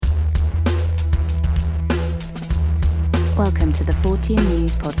Welcome to the 14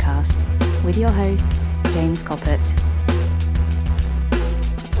 News podcast with your host, James Coppett.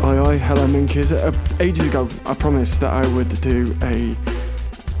 Oi, hello Minkies. Ages ago I promised that I would do a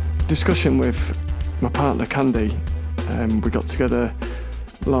discussion with my partner Candy. We got together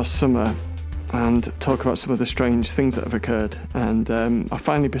last summer and talk about some of the strange things that have occurred, and I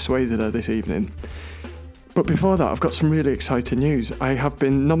finally persuaded her this evening. But before that, I've got some really exciting news. I have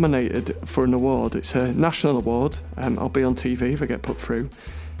been nominated for an award. It's a national award. I'll be on TV if I get put through.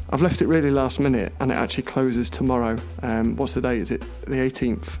 I've left it really last minute, and it actually closes tomorrow. What's the date? Is it the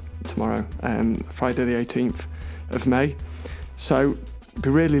 18th tomorrow? Friday the 18th of May. So it'd be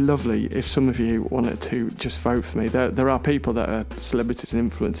really lovely if some of you wanted to just vote for me. There are people that are celebrities and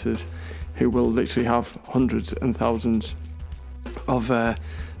influencers who will literally have hundreds and thousands of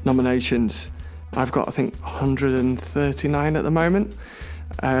nominations. I've got, I think, 139 at the moment.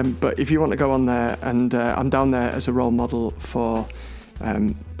 But if you want to go on there, and I'm down there as a role model for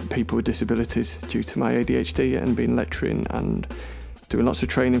people with disabilities due to my ADHD, and been lecturing and doing lots of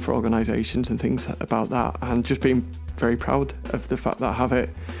training for organisations and things about that, and just being very proud of the fact that I have it.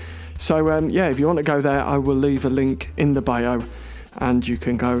 So if you want to go there, I will leave a link in the bio, and you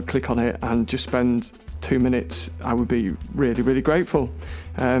can go click on it and just spend 2 minutes. I would be really, really grateful.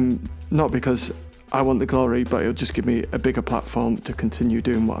 Not because I want the glory, but it'll just give me a bigger platform to continue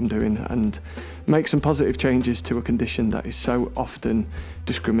doing what I'm doing and make some positive changes to a condition that is so often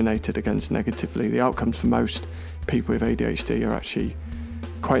discriminated against negatively. The outcomes for most people with ADHD are actually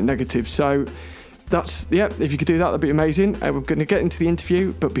quite negative. So if you could do that, that'd be amazing. We're going to get into the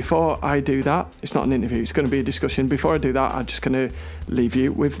interview, but before I do that, it's not an interview, it's going to be a discussion. Before I do that, I'm just going to leave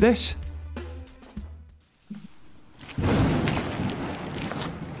you with this.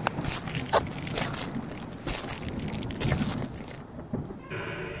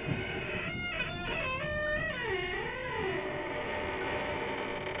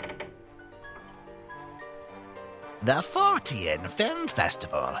 The Fortean Film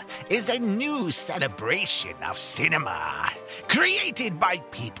Festival is a new celebration of cinema, created by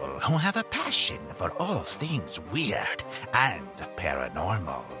people who have a passion for all things weird and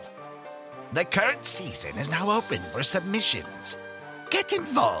paranormal. The current season is now open for submissions. Get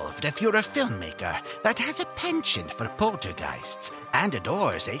involved if you're a filmmaker that has a penchant for poltergeists and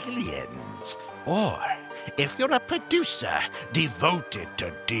adores aliens, or if you're a producer devoted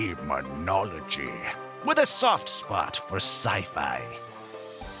to demonology with a soft spot for sci-fi.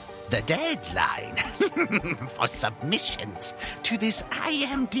 The deadline for submissions to this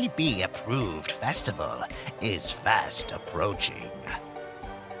IMDb-approved festival is fast approaching.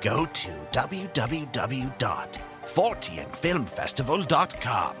 Go to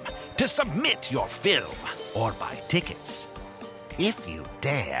www.forteanfilmfestival.com to submit your film or buy tickets, if you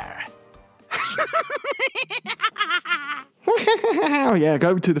dare.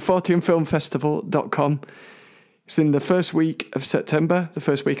 Go to the forteanfilmfestival.com. It's in the first week of September,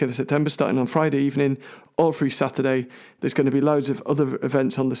 starting on Friday evening, all through Saturday. There's going to be loads of other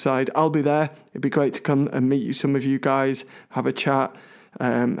events on the side. I'll be there. It'd be great to come and meet some of you guys, have a chat,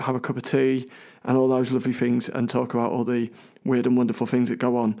 have a cup of tea, and all those lovely things, and talk about all the weird and wonderful things that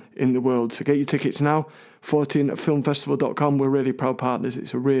go on in the world. So get your tickets now, forteanfilmfestival.com. We're really proud partners.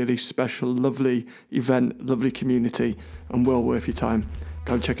 It's a really special, lovely event, lovely community, and well worth your time.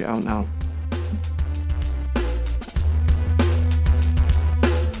 Go check it out now.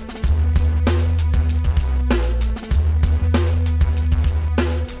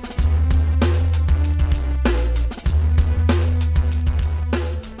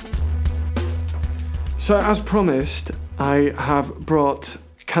 So as promised, I have brought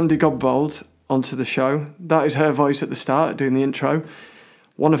Candy Godbold onto the show. That is her voice at the start, doing the intro.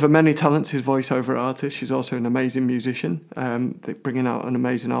 One of her many talents is voiceover artist. She's also an amazing musician. They're bringing out an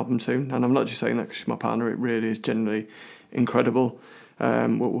amazing album soon. And I'm not just saying that because she's my partner. It really is genuinely incredible.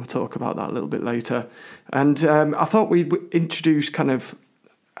 We'll talk about that a little bit later. And I thought we'd introduce kind of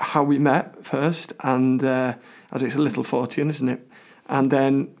how we met first. And as it's a little Fortean, isn't it? And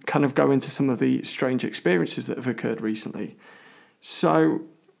then kind of go into some of the strange experiences that have occurred recently. So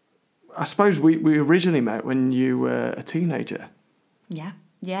I suppose we originally met when you were a teenager. Yeah.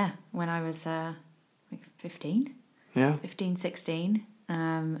 When I was 15. Yeah. 15, 16,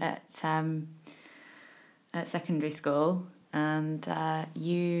 at secondary school. And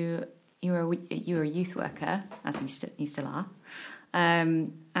you were a youth worker, as you still are.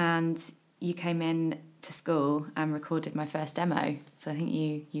 And you came in to school and recorded my first demo. So I think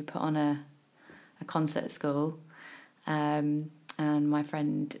you put on a concert at school, and my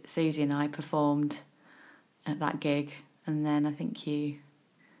friend Susie and I performed at that gig. And then I think it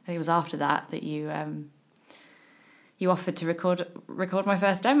was after that you offered to record my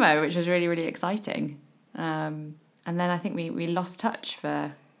first demo, which was really, really exciting. And then I think we lost touch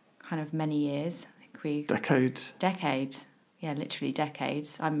for kind of many years. I think decades. Yeah, literally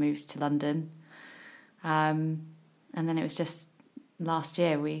decades. I moved to London, and then it was just last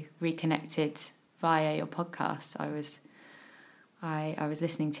year we reconnected via your podcast. I was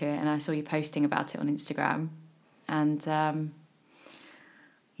listening to it, and I saw you posting about it on Instagram, and I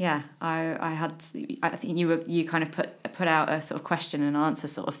think you kind of put out a sort of question and answer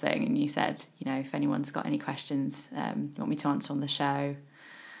sort of thing, and you said, if anyone's got any questions you want me to answer on the show.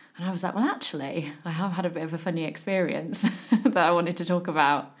 And I was like, well, actually, I have had a bit of a funny experience that I wanted to talk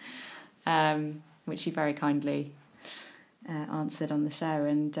about, which you very kindly answered on the show.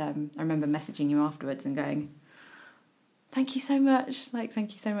 And I remember messaging you afterwards and going, thank you so much.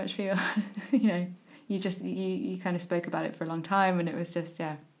 Thank you so much for your, you kind of spoke about it for a long time, and it was just,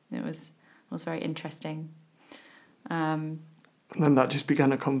 it was very interesting. And then that just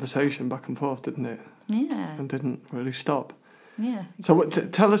began a conversation back and forth, didn't it? Yeah. And didn't really stop. Yeah. Exactly. So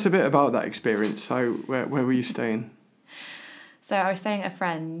tell us a bit about that experience. So where were you staying? So I was staying at a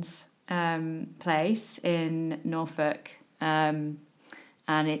friend's place in Norfolk, and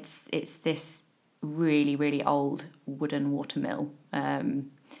it's this really, really old wooden watermill.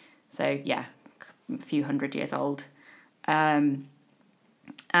 So yeah, a few hundred years old. And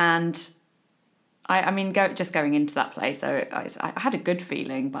just going into that place, I had a good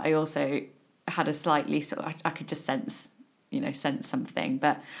feeling, but I also had a slightly I could just sense something.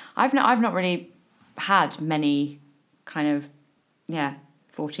 But I've not really had many kind of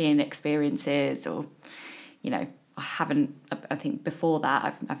Fortean experiences, or I haven't. I think before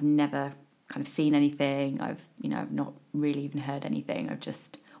that I've never kind of seen anything. I've not really even heard anything. I've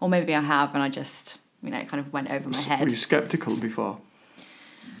just, or maybe I have, and I just kind of went over my head. Were you sceptical before?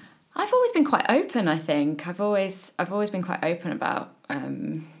 I've always been quite open. I think I've always been quite open about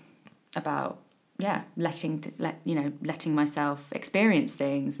letting myself experience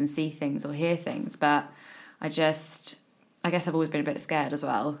things and see things or hear things. But I guess I've always been a bit scared as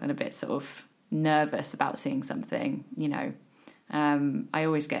well, and a bit sort of nervous about seeing something. I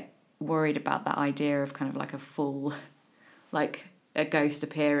always get worried about that idea of kind of like a full, like a ghost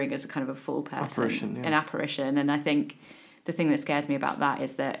appearing as a kind of a full person, an apparition. And I think the thing that scares me about that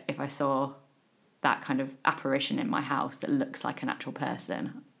is that if I saw that kind of apparition in my house that looks like an actual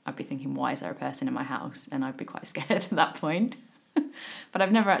person, I'd be thinking, why is there a person in my house? And I'd be quite scared at that point. But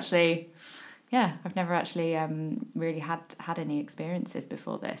I've never actually really had any experiences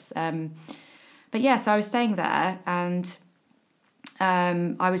before this. But yeah, so I was staying there, and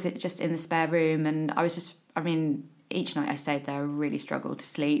I was just in the spare room, and each night I stayed there, I really struggled to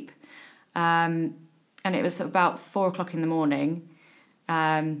sleep. And it was about 4:00 in the morning.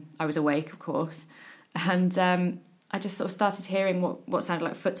 I was awake, of course, and I just sort of started hearing what sounded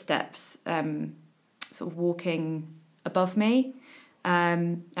like footsteps, sort of walking above me,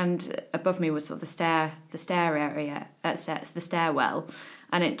 and above me was sort of the stair area, the stairwell,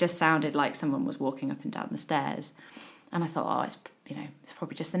 and it just sounded like someone was walking up and down the stairs, and I thought, it's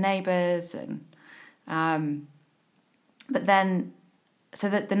probably just the neighbours, and but then. So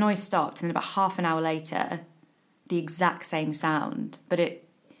that the noise stopped, and then about half an hour later, the exact same sound, but it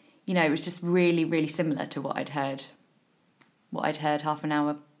was just really, really similar to what I'd heard half an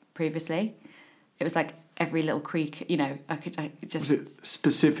hour previously. It was like every little creak, I just. Was it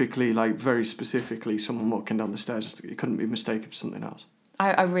specifically, very specifically, someone walking down the stairs? It couldn't be mistaken for something else.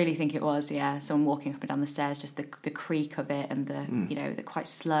 I really think it was, yeah. Someone walking up and down the stairs, just the creak of it, and the quite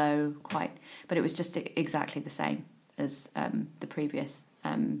slow, but it was just exactly the same as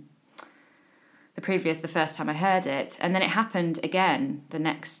the first time I heard it, and then it happened again the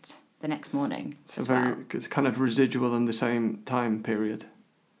next morning. So it's kind of residual in the same time period.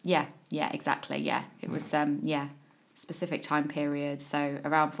 Yeah, exactly. Yeah, it was specific time period. So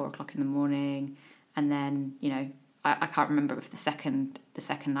around 4:00 in the morning, and then I can't remember if the second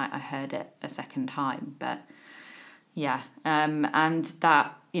night I heard it a second time, but yeah, and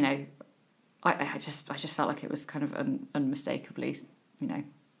that I just felt like it was kind of unmistakably,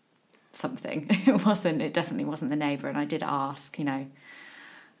 something. It definitely wasn't the neighbour, and I did ask,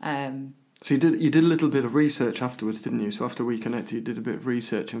 So you did a little bit of research afterwards, didn't you? So after we connected, you did a bit of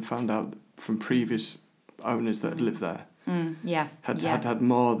research and found out from previous owners that had lived there. Had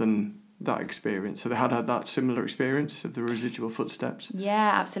more than that experience. So they had that similar experience of the residual footsteps.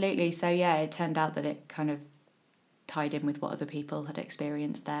 Yeah, absolutely. So yeah, it turned out that it kind of tied in with what other people had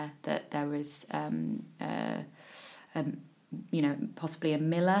experienced there, that there was possibly a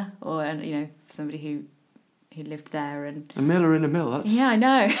miller, or somebody who lived there. And a miller in a mill, that's... Yeah, I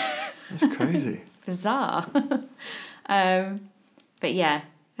know. That's crazy. Bizarre. But yeah,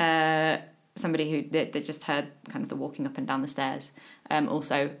 somebody who they just heard kind of the walking up and down the stairs.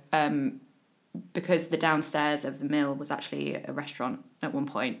 Also, because the downstairs of the mill was actually a restaurant at one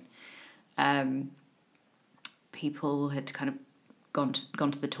point, people had kind of gone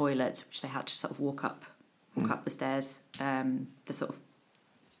to the toilets, which they had to sort of walk up the stairs, the sort of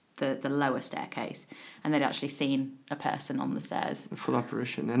the lower staircase, and they'd actually seen a person on the stairs. A full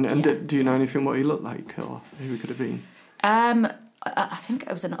apparition. And do you know anything what he looked like or who he could have been? I think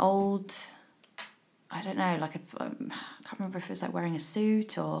it was an old, I don't know, like I can't remember if it was like wearing a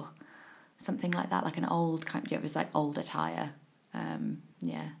suit or something like that, like an old kind of, it was like old attire.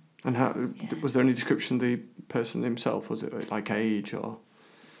 Yeah. And how was there any description of the person himself? Was it like age or?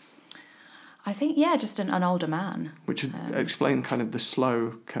 I think, just an older man. Which would explain kind of the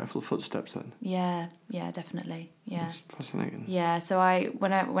slow, careful footsteps then. Yeah, definitely. Yeah. It's fascinating. Yeah, so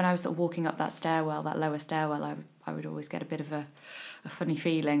when I was sort of walking up that stairwell, that lower stairwell, I would always get a bit of a funny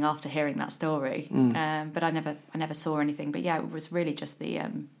feeling after hearing that story. But I never saw anything. But yeah, it was really just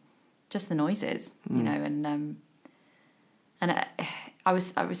the noises, you know, and I was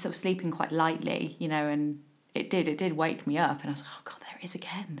sort of sleeping quite lightly, you know, and it did wake me up, and I was like, oh God, there it is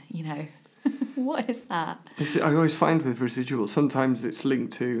again, you know. What is that? I always find with residuals, sometimes it's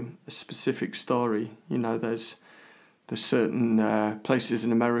linked to a specific story. You know, there's certain places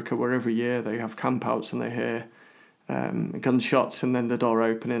in America where every year they have campouts and they hear gunshots and then the door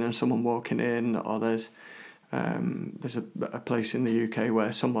opening and someone walking in, or there's a place in the UK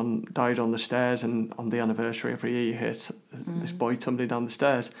where someone died on the stairs, and on the anniversary every year you hear this boy tumbling down the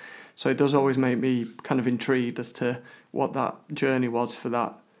stairs. So it does always make me kind of intrigued as to what that journey was for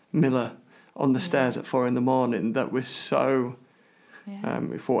that miller on the stairs at 4 a.m. that was so,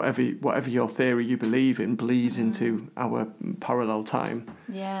 if whatever your theory you believe in bleeds into our parallel time.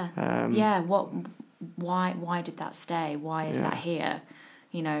 Why did that stay? Why is that here?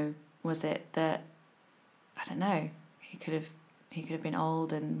 You know, was it that, I don't know, he could have been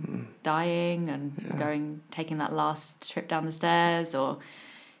old and dying and taking that last trip down the stairs, or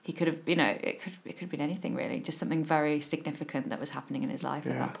he could have, you know, it could have been anything really, just something very significant that was happening in his life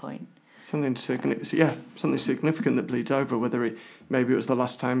at that point. Something significant that bleeds over, whether maybe it was the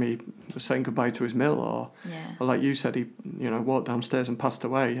last time he was saying goodbye to his mill, or like you said, he, you know, walked downstairs and passed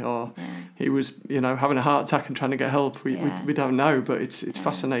away, or he was, you know, having a heart attack and trying to get help. We don't know, but it's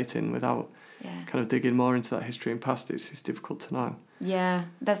fascinating without kind of digging more into that history and past. It's difficult to know. Yeah,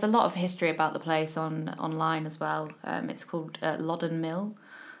 there's a lot of history about the place online as well. It's called Loddon Mill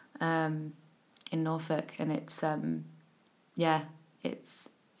in Norfolk, and it's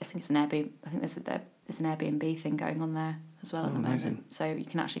I think it's an Airbnb. I think there's an Airbnb thing going on there as well at the moment. So you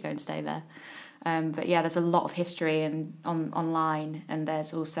can actually go and stay there. But yeah, there's a lot of history online, and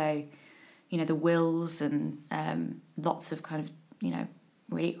there's also, you know, the wills and lots of kind of, you know,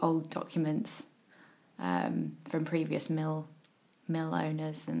 really old documents from previous mill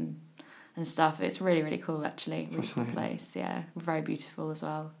owners and stuff. It's really, really cool actually. Really cool place. Yeah, very beautiful as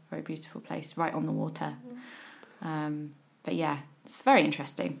well. Very beautiful place, right on the water. But yeah. It's very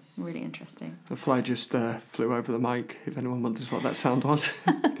interesting, really interesting. The fly just flew over the mic, if anyone wonders what that sound was.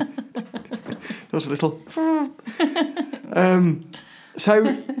 There was a little... so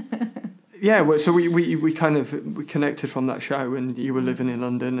we connected from that show, and you were living in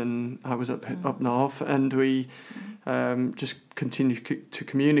London and I was up north, and we just continued to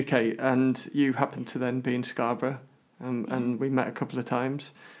communicate, and you happened to then be in Scarborough, and we met a couple of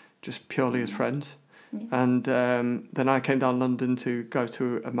times, just purely as friends. Yeah. And then I came down London to go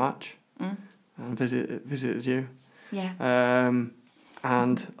to a match and visited you. Yeah.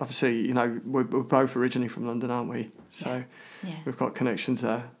 And obviously, you know, we're both originally from London, aren't we? So we've got connections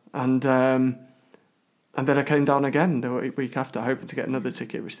there. And then I came down again the week after, hoping to get another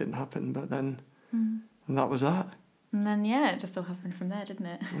ticket, which didn't happen. But then, and that was that. And then, it just all happened from there, didn't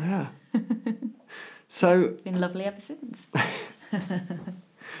it? Yeah. So it's been lovely ever since.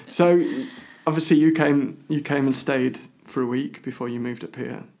 So, obviously, you came and stayed for a week before you moved up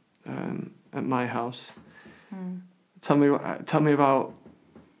here at my house. Tell me about.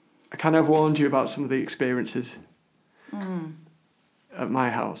 I kind of warned you about some of the experiences at my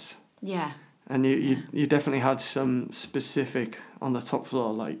house. Yeah. And you definitely had some specific on the top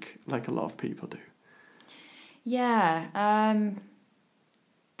floor, like a lot of people do. Yeah.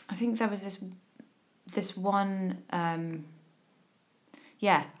 I think there was this one.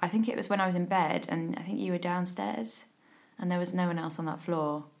 I think it was when I was in bed, and I think you were downstairs, and there was no one else on that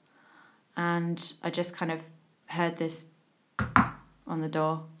floor, and I just kind of heard this on the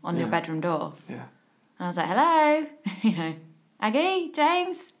door, on your bedroom door. Yeah. And I was like, hello, you know, Aggie,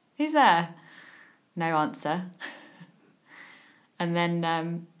 James, who's there? No answer. And then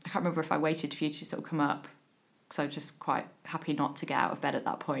I can't remember if I waited for you to sort of come up, because I was just quite happy not to get out of bed at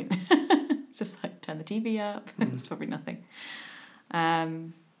that point. Just like turn the TV up. It's probably nothing.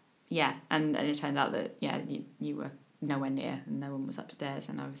 Yeah, and it turned out that you were nowhere near and no one was upstairs,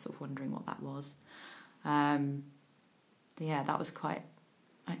 and I was sort of wondering what that was. That was quite.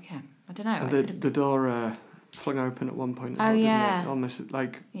 I don't know. And the door flung open at one point. Oh, yeah. Didn't it? Almost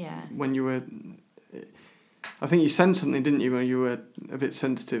like Yeah. when you were. I think you sensed something, didn't you, when you were a bit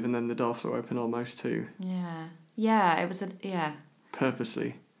sensitive, and then the door flew open almost too. Yeah. Yeah. It was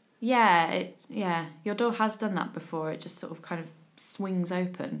Purposely. Yeah. Your door has done that before. It just sort of kind of swings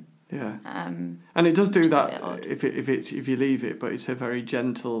open. Yeah. And it does do that if you leave it, but it's a very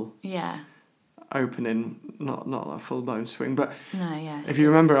gentle. Yeah. Opening, not a full blown swing, but no, yeah. If you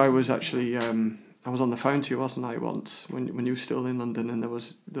remember, I was actually I was on the phone to you, wasn't I, once when you were still in London, and there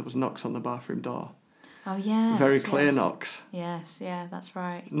was knocks on the bathroom door. Oh yeah. Very clear knocks. Yes, yeah, that's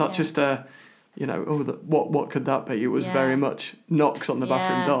right. Not just what could that be? It was very much knocks on the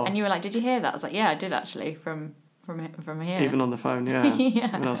bathroom door. And you were like, "Did you hear that?" I was like, "Yeah, I did actually from here." Even on the phone, yeah.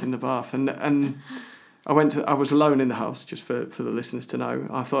 When I was in the bath, and I was alone in the house, just for the listeners to know.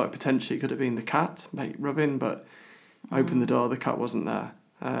 I thought it potentially could have been the cat, mate, rubbing, but I opened the door, the cat wasn't there.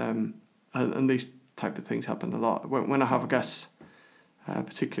 And these type of things happen a lot. When I have guests,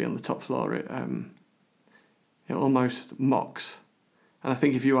 particularly on the top floor, it almost mocks. And I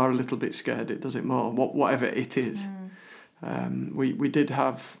think if you are a little bit scared, it does it more, whatever it is. We did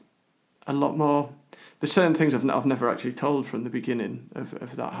have a lot more. There's certain things I've never actually told from the beginning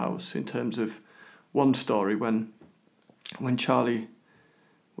of that house, in terms of one story when Charlie,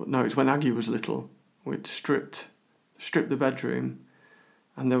 no, it's when Aggie was little. We'd stripped the bedroom,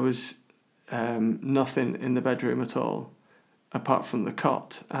 and there was nothing in the bedroom at all, apart from the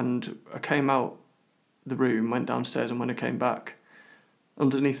cot. And I came out the room, went downstairs, and when I came back,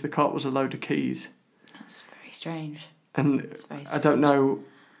 underneath the cot was a load of keys. That's very strange. And I don't know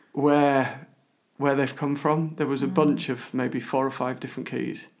where they've come from. There was a bunch of maybe 4 or 5 different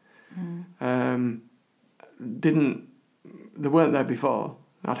keys. They weren't there before.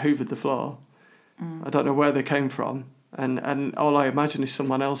 I'd hoovered the floor. I don't know where they came from, and all I imagine is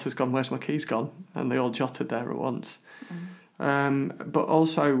someone else has gone, "Where's my keys gone?" And they all jotted there at once. But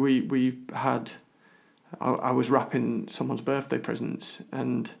also we had. I was wrapping someone's birthday presents,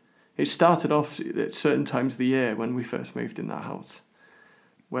 and it started off at certain times of the year when we first moved in that house,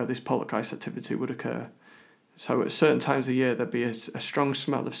 where this poltergeist activity would occur. So at certain times of the year, there'd be a strong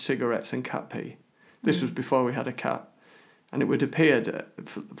smell of cigarettes and cat pee. This was before we had a cat. And it would appear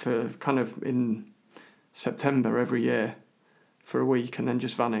for kind of in September every year for a week, and then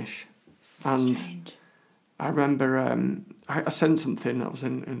just vanish. And strange. I remember I sensed something. I was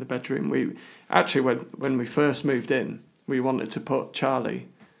in the bedroom. We actually, when we first moved in, we wanted to put Charlie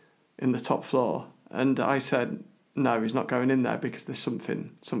in the top floor. And I said, no, he's not going in there because there's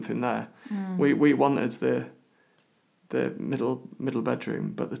something there. We wanted the middle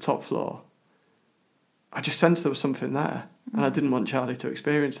bedroom, but the top floor, I just sensed there was something there, and I didn't want Charlie to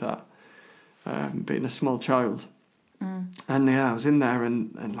experience that, being a small child. And I was in there,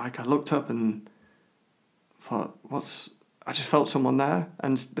 and like I looked up and thought, I just felt someone there,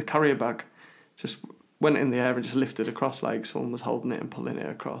 and the carrier bag just went in the air and just lifted across, like someone was holding it and pulling it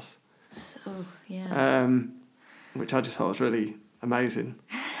across. Oh, yeah. Which I just thought was really amazing.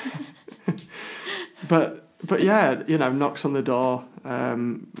 But yeah, knocks on the door.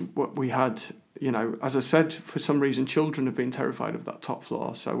 What we had, as I said, for some reason, children have been terrified of that top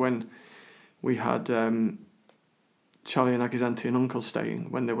floor. So when we had Charlie and Aggie's auntie and uncle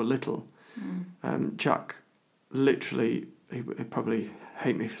staying when they were little, Jack literally, he'd probably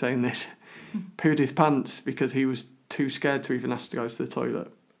hate me for saying this, pooed his pants because he was too scared to even ask to go to the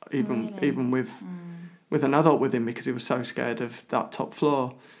toilet, even with an adult with him, because he was so scared of that top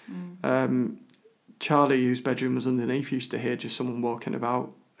floor. Charlie, whose bedroom was underneath, used to hear just someone walking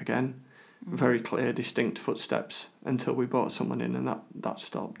about again, very clear, distinct footsteps, until we brought someone in, and that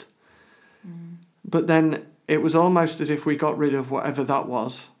stopped. But then it was almost as if we got rid of whatever that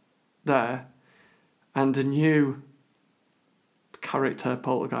was there, and a new character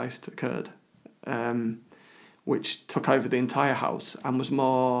poltergeist occurred, which took over the entire house and was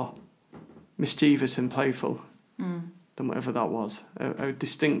more mischievous and playful than whatever that was. A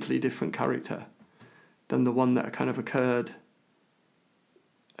distinctly different character than the one that kind of occurred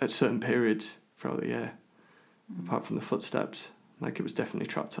at certain periods throughout the year, apart from the footsteps. Like it was definitely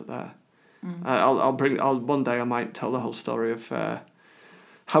trapped up there. One day I might tell the whole story of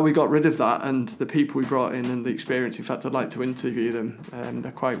how we got rid of that and the people we brought in and the experience. In fact, I'd like to interview them.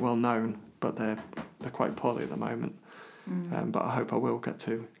 They're quite well known, but they're quite poorly at the moment. But I hope I will get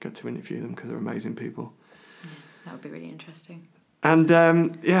to interview them because they're amazing people. Yeah, that would be really interesting. And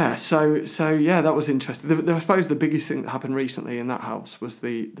so that was interesting. I suppose the biggest thing that happened recently in that house was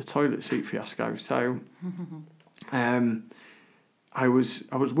the toilet seat fiasco. So, I was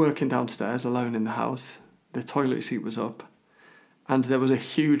working downstairs alone in the house. The toilet seat was up, and there was a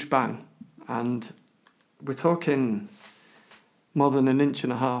huge bang. And we're talking more than 1.5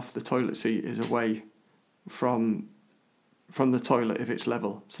 inches. The toilet seat is away from the toilet if it's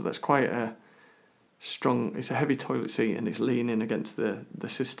level. So that's quite a strong. It's a heavy toilet seat, and it's leaning against the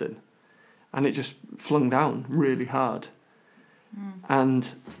cistern, and it just flung down really hard.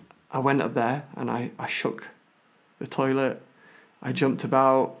 And I went up there and I shook the toilet. I jumped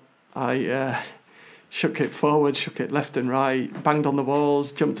about. I shook it forward, shook it left and right, banged on the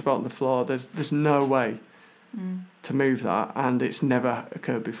walls, jumped about on the floor. There's no way to move that, and it's never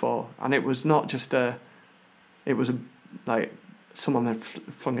occurred before. And it was not just like someone had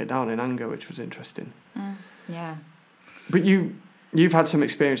flung it down in anger, which was interesting. Yeah. But you've had some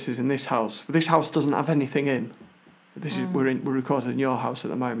experiences in this house. This house doesn't have anything in. This is we're recording in your house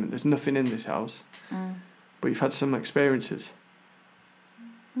at the moment. There's nothing in this house. But you've had some experiences.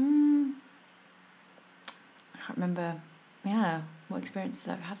 I can't remember. Yeah, what experiences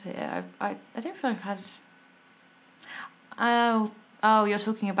I've had here. I don't feel I've had. Oh, you're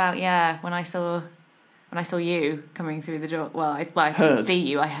talking about when I saw you coming through the door. Well, I didn't see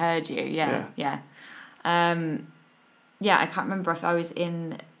you. I heard you. Yeah. I can't remember if I was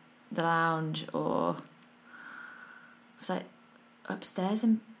in the lounge or was I upstairs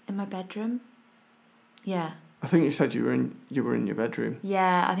in my bedroom. Yeah. I think you said you were in your bedroom.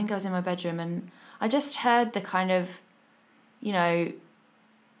 Yeah, I think I was in my bedroom, and I just heard the kind of,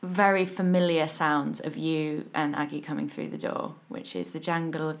 very familiar sounds of you and Aggie coming through the door, which is the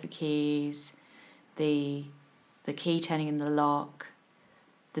jangle of the keys, the key turning in the lock,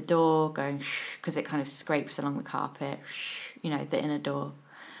 the door going shh because it kind of scrapes along the carpet, shh, the inner door.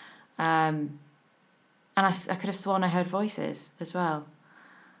 And I could have sworn I heard voices as well.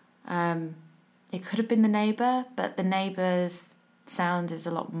 It could have been the neighbour, but the neighbour's sound is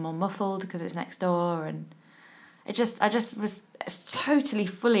a lot more muffled because it's next door, and I just was totally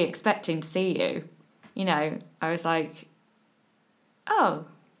fully expecting to see you. I was like, oh,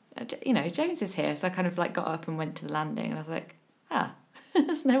 James is here. So I kind of like got up and went to the landing, and I was like,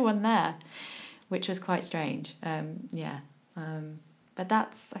 there's no one there, which was quite strange. But I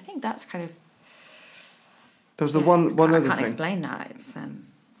think that's kind of. There was one other thing. I can't explain that. It's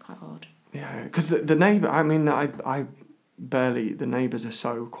quite odd. Yeah, because the neighbour. I mean, I barely. The neighbours are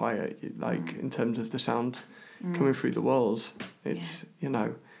so quiet. Like in terms of the sound coming through the walls, it's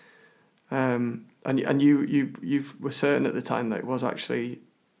and you were certain at the time that it was actually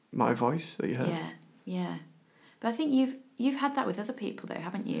my voice that you heard. Yeah. But I think you've had that with other people though,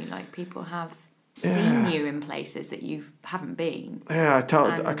 haven't you? Like people have seen you in places that you haven't been. Yeah, I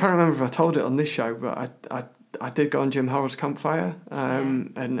can't remember if I told it on this show, but I did go on Jim Harrell's Campfire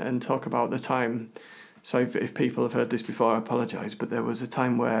and talk about the time. So if people have heard this before, I apologise, but there was a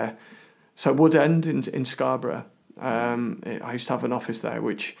time where, so Wood End in Scarborough, I used to have an office there,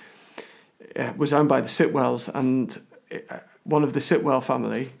 which was owned by the Sitwells, and one of the Sitwell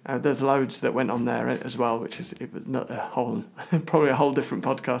family, there's loads that went on there as well, it was not probably a whole different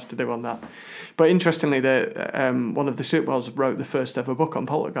podcast to do on that. But interestingly, one of the Sitwells wrote the first ever book on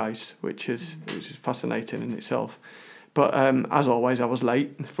poltergeist, which is fascinating in itself. But as always, I was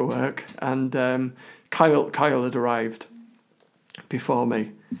late for work, and Kyle had arrived before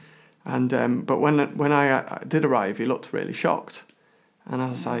me, and but when I did arrive, he looked really shocked, and I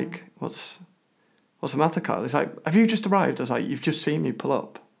was like, "What's the matter, Kyle?" He's like, "Have you just arrived?" I was like, "You've just seen me pull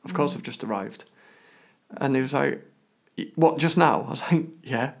up. Of course I've just arrived." And he was like, "What, just now?" I was like,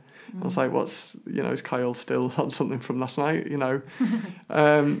 "Yeah." I was like, is Kyle still on something from last night,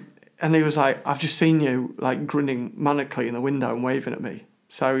 And he was like, "I've just seen you, like, grinning manically in the window and waving at me."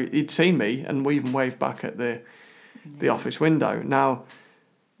 So he'd seen me, and we even waved back at the office window. Now,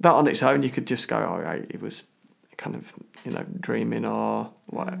 that on its own, you could just go, all right, he was kind of, dreaming or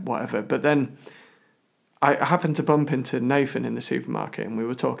whatever. But then I happened to bump into Nathan in the supermarket, and we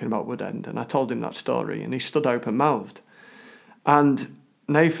were talking about Wood End, and I told him that story, and he stood open-mouthed. And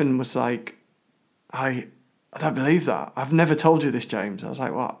Nathan was like, I don't believe that. I've never told you this, James. I was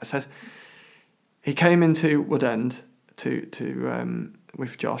like, what? I said, he came into Wood End to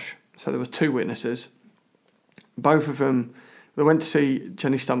with Josh. So there were 2 witnesses. Both of them, they went to see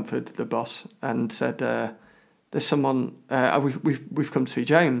Jenny Stamford, the boss, and said, "There's someone. We've come to see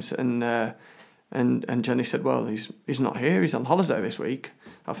James." And Jenny said, "Well, he's not here. He's on holiday this week.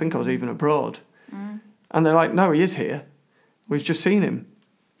 I think I was even abroad." And they're like, "No, he is here. we've just seen him.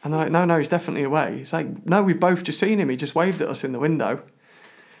 And they're like, no, he's definitely away. He's like, no, we've both just seen him. He just waved at us in the window.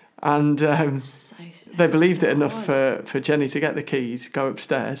 And they believed it enough for Jenny to get the keys, go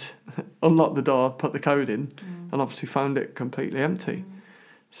upstairs, unlock the door, put the code in, and obviously found it completely empty.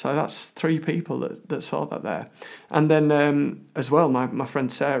 So that's 3 people that saw that there. And then as well, my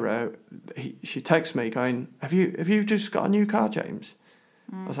friend Sarah, she texts me going, have you just got a new car, James?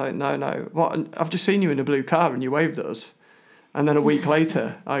 I was like, no. What? I've just seen you in a blue car and you waved at us. And then a week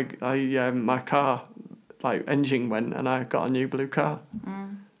later, my car, like, engine went and I got a new blue car.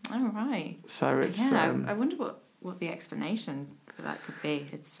 Oh, right. So it's... Yeah, I wonder what the explanation for that could be.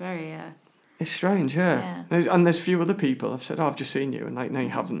 It's very... It's strange, yeah. And there's a few other people I've said, I've just seen you. And like, no, you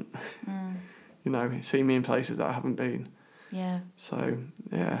haven't. You know, you see me in places that I haven't been. Yeah. So,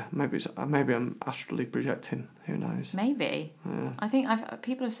 yeah, maybe I'm astrally projecting. Who knows? Maybe. Yeah. I think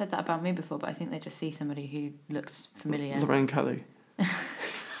people have said that about me before, but I think they just see somebody who looks familiar. Lorraine Kelly. I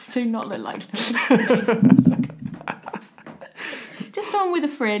do not look like Lorraine Kelly. Just someone with a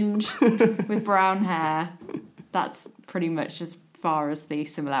fringe, with brown hair. That's pretty much as far as the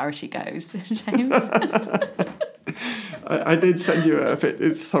similarity goes, James. I did send you a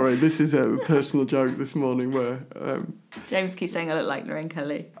bit. Sorry, this is a personal joke this morning where James keeps saying I look like Lorraine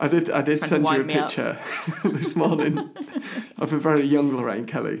Kelly. I did send you a picture this morning of a very young Lorraine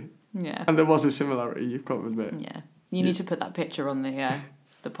Kelly. Yeah. And there was a similarity, you've got to admit. Yeah. You need to put that picture on the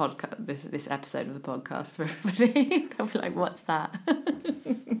podcast, this episode of the podcast for everybody. They'll be like, what's that?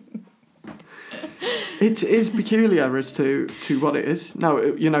 It is peculiar as to what it is. Now,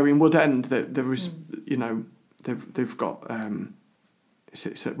 you know, in Wood End, there was, you know, they've got,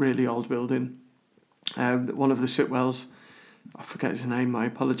 it's a really old building. One of the Sitwells, I forget his name, I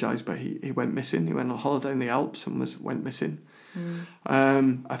apologise, but he went missing. He went on holiday in the Alps and went missing.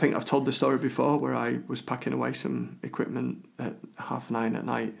 I think I've told the story before where I was packing away some equipment at 9:30 at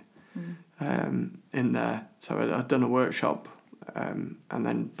night in there. So I'd done a workshop and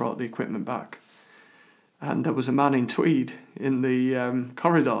then brought the equipment back. And there was a man in tweed in the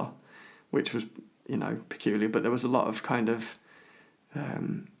corridor, which was, you know, peculiar, but there was a lot of kind of...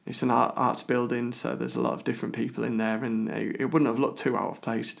 it's an arts building, so there's a lot of different people in there, and it wouldn't have looked too out of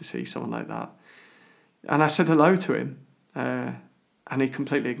place to see someone like that. And I said hello to him, and he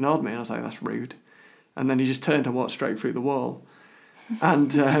completely ignored me, and I was like, that's rude. And then he just turned and walked straight through the wall.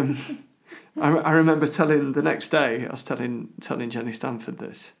 And I remember the next day, I was telling Jenny Stanford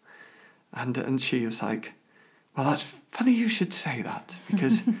this, and she was like, well, that's funny you should say that,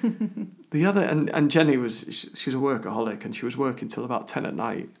 because the other, and Jenny she's a workaholic, and she was working till about 10 at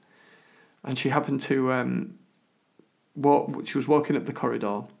night, and she happened to she was walking up the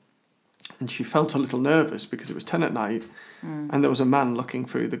corridor, and she felt a little nervous because it was 10 at night, and there was a man looking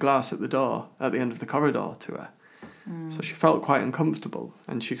through the glass at the door at the end of the corridor to her. So she felt quite uncomfortable,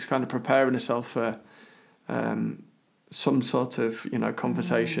 and she was kind of preparing herself for some sort of, you know,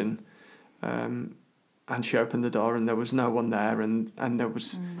 conversation. And she opened the door, and there was no one there, and there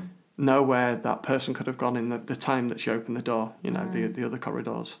was nowhere that person could have gone in the time that she opened the door. You know, the other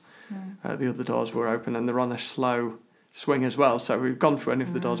corridors, the other doors were open, and they're on a slow swing as well. So we've gone through any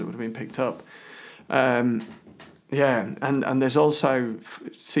of the doors, it would have been picked up. Yeah, and there's also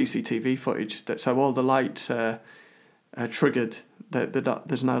CCTV footage so all the lights are triggered.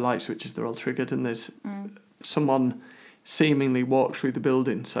 There's no light switches; they're all triggered, and there's someone seemingly walked through the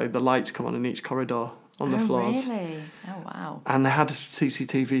building, so the lights come on in each corridor on the floors. Really? Oh, wow. And they had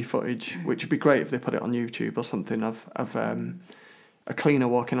CCTV footage, which would be great if they put it on YouTube or something, of a cleaner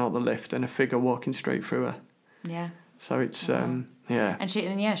walking out the lift and a figure walking straight through her. Yeah. So it's yeah. And she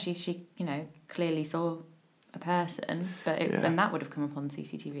you know, clearly saw a person, but and that would have come up on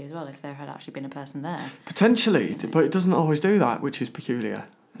CCTV as well if there had actually been a person there. Potentially, but it doesn't always do that, which is peculiar.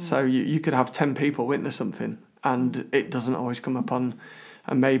 So you could have 10 people witness something, and it doesn't always come up on,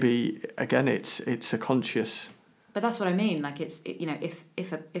 and maybe again it's a conscious. But that's what I mean. Like you know, if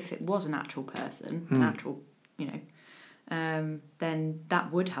it was an actual person, an actual, you know, then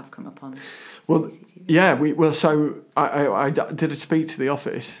that would have come up on. Well, CCTV. Yeah, so I did speak to the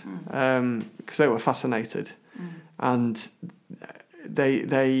office because they were fascinated, and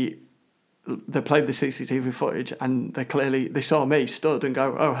they played the CCTV footage, and they saw me stood and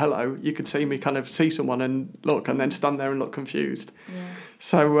go, oh, hello. You could see me kind of see someone and look, and then stand there and look confused. Yeah.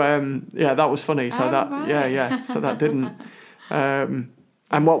 So, that was funny. So right. So that didn't.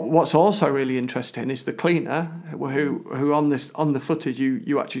 And what's also really interesting is the cleaner, who on the footage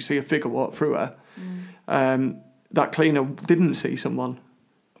you actually see a figure walk through her. That cleaner didn't see someone,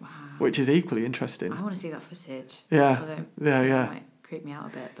 which is equally interesting. I want to see that footage. Yeah. creep me out a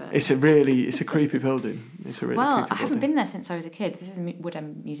bit. But it's a creepy building. It's a really well, creepy I haven't building. been there since I was a kid. This is a Wood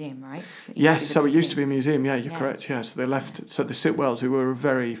End Museum, right? Yes, so it used to be a museum. Yeah, you're correct. Yeah, so they left. So the Sitwells, who were a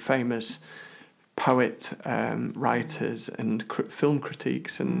very famous poet, writers, and film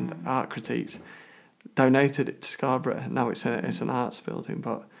critiques and art critiques, donated it to Scarborough. Now it's an arts building,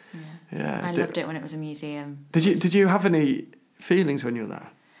 but yeah, I loved it when it was a museum. Did you have any feelings when you were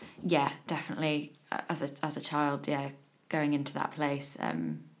there? Yeah, definitely. As a child, going into that place,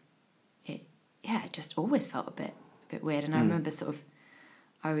 it just always felt a bit weird. And I remember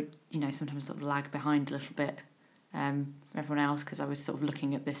I would sometimes sort of lag behind a little bit everyone else because I was sort of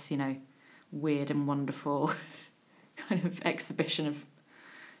looking at this weird and wonderful kind of exhibition of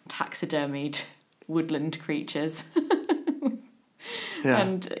taxidermied woodland creatures.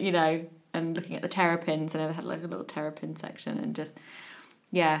 And and looking at the terrapins, and I had like a little terrapin section, and just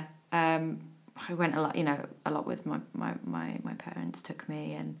I went a lot with my parents took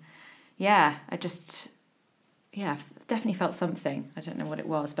me, and I just definitely felt something. I don't know what it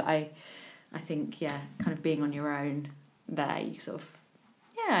was, but I think kind of being on your own there, you sort of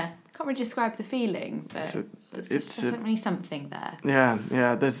can't really describe the feeling, but it's definitely something there.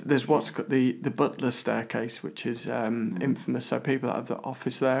 Yeah. There's what's got the butler staircase, which is infamous. So people that have the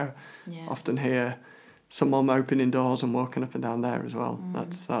office there often hear someone opening doors and walking up and down there as well.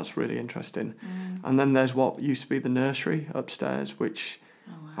 That's really interesting. And then there's what used to be the nursery upstairs, which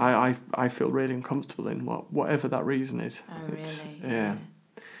I feel really uncomfortable in, whatever that reason is. Oh, really? Yeah.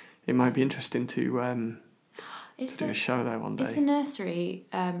 It might be interesting to do a show there one day. Is the nursery,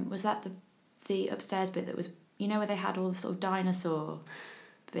 was that the upstairs bit that was, where they had all the sort of dinosaur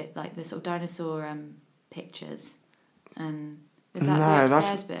bit, like the sort of dinosaur pictures? And is that the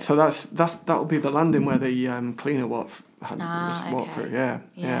upstairs bit? So that'll be the landing where the cleaner walked through.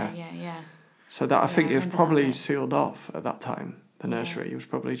 Yeah. So that I think it was probably sealed off at that time. The nursery, it was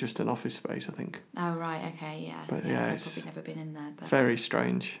probably just an office space, I think. Oh right, okay, yeah. But so I've probably never been in there. But very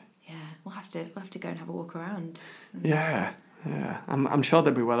strange. Yeah, we'll have to go and have a walk around. Yeah. I'm sure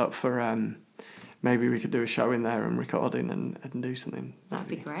they'd be well up for. Maybe we could do a show in there and recording and do something. That'd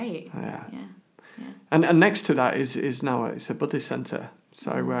be great. Yeah. Yeah. And next to that is now it's a Buddhist centre.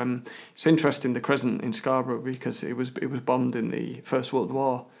 So it's interesting, the Crescent in Scarborough, because it was bombed in the First World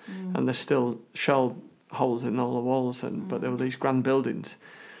War, and there's still shell holes in all the walls, but there were these grand buildings,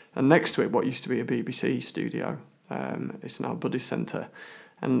 and next to it, what used to be a BBC studio, it's now a Buddhist centre.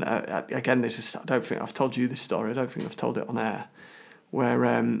 And again, I don't think I've told you this story. I don't think I've told it on air, where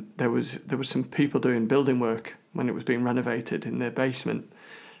there was some people doing building work when it was being renovated in their basement,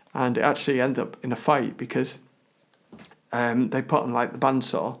 and it actually ended up in a fight because they put on like the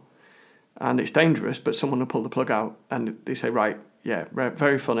bandsaw, and it's dangerous, but someone will pull the plug out, and they say, right,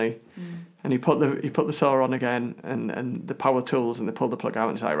 very funny, and he put the saw on again, and the power tools, and they pull the plug out,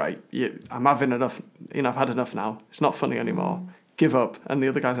 and it's like, right, I'm having enough, I've had enough now. It's not funny anymore. Give up. And the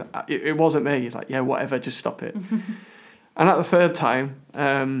other guy's like, it wasn't me. He's like, yeah, whatever, just stop it. And at the third time,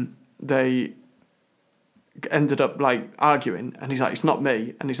 they ended up like arguing, and he's like, it's not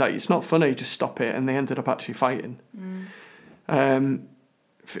me, and he's like, it's not funny, just stop it. And they ended up actually fighting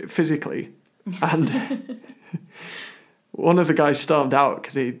physically, and one of the guys stormed out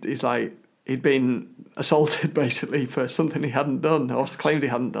because he's like, he'd been assaulted basically for something he hadn't done, or claimed he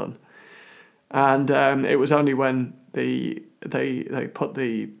hadn't done. And it was only when they put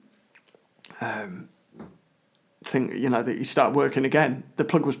the thing, that you start working again, the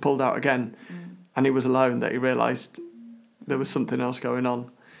plug was pulled out again, and he was alone, that he realised there was something else going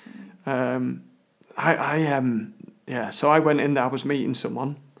on. So I went in there, I was meeting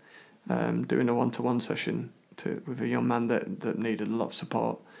someone, doing a one-to-one session with a young man that needed a lot of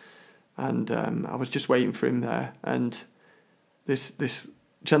support, and I was just waiting for him there, and this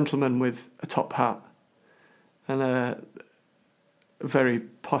gentleman with a top hat and a very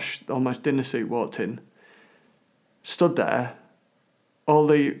posh, almost dinner suit walked in, stood there, all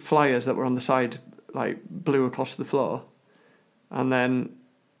the flyers that were on the side like blew across the floor, and then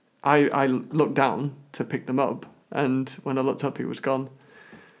I looked down to pick them up, and when I looked up he was gone.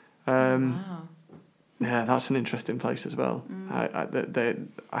 Wow. Yeah, that's an interesting place as well. I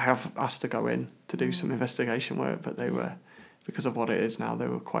have asked to go in to do some investigation work, but they were, because of what it is now, they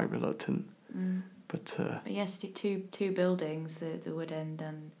were quite reluctant. But yes, two buildings, the Wood End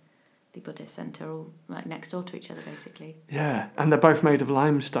and the Buddhist Centre, all like next door to each other, basically. Yeah, and they're both made of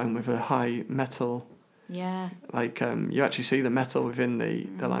limestone with a high metal. Yeah. Like you actually see the metal within the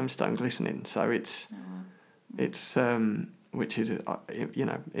limestone glistening. So it's which is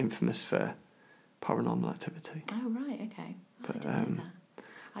infamous for paranormal activity. Oh right, okay. But, I didn't know that.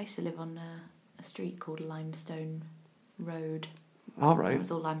 I used to live on a street called Limestone Road. All right. It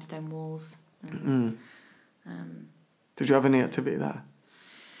was all limestone walls. And, Did you have any activity there?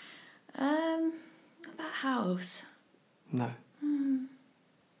 that house, No.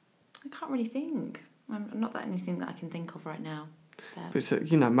 I can't really think. Not that anything that I can think of right now. But it's,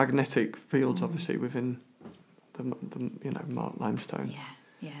 magnetic fields, obviously, within the marked limestone.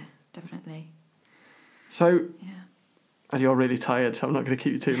 Yeah, definitely. So, Yeah. and you're really tired, so I'm not going to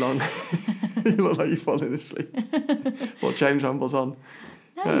keep you too long. You look like you're falling asleep. Well, James rambles on.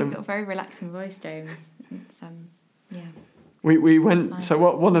 No, you've got a very relaxing voice, James. It's, yeah. We went, so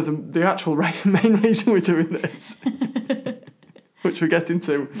one of the actual main reason we're doing this, which we get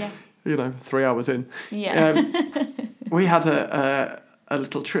into, 3 hours in. Yeah. We had a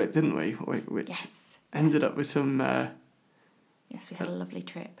little trip, didn't we? Which ended up with some... yes, we had a lovely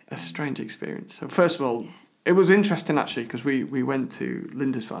trip. A strange experience. So first of all, it was interesting actually, because we went to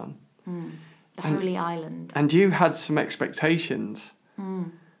Lindisfarne. The Holy Island. And you had some expectations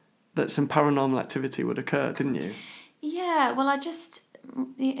that some paranormal activity would occur, didn't you? Yeah, well,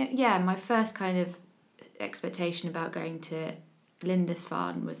 my first kind of expectation about going to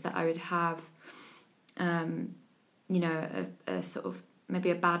Lindisfarne was that I would have, a sort of maybe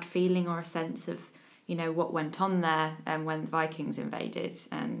a bad feeling or a sense of, what went on there when the Vikings invaded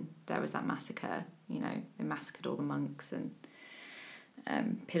and there was that massacre. They massacred all the monks and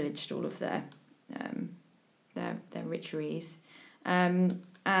pillaged all of their rituaries. But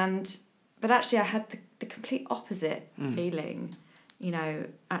actually I had the complete opposite feeling.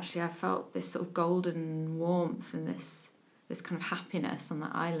 Actually I felt this sort of golden warmth and this kind of happiness on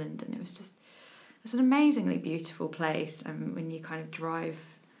that island, and it's an amazingly beautiful place. And when you kind of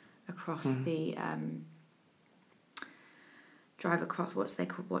drive across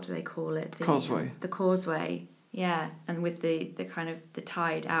what do they call it? Causeway. The causeway, yeah, and with the kind of the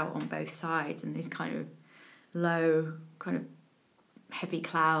tide out on both sides and these kind of low, kind of heavy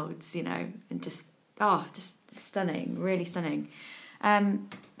clouds, and just stunning, really stunning.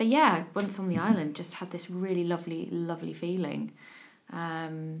 But yeah, once on the island, just had this really lovely, lovely feeling.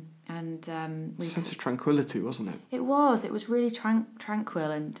 Sense of tranquility, wasn't it? It was really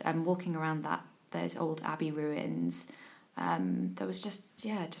tranquil, and walking around those old abbey ruins, there was just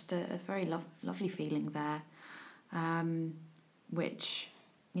a very lovely feeling there, which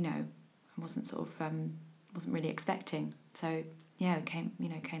I wasn't wasn't really expecting. So yeah,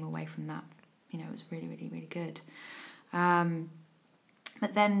 came away from that. It was really, really, really good.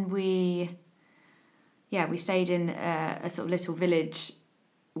 But then we stayed in a sort of little village,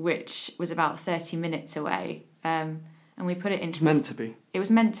 which was about 30 minutes away, and we put it into... It was meant to be. It was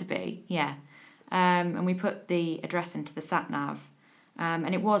meant to be, yeah. And we put the address into the sat-nav,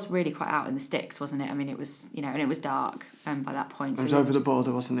 and it was really quite out in the sticks, wasn't it? I mean, it was, and it was dark by that point. It was over the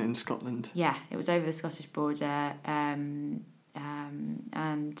border, wasn't it, in Scotland? Yeah, it was over the Scottish border, and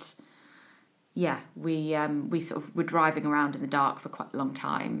yeah, we sort of were driving around in the dark for quite a long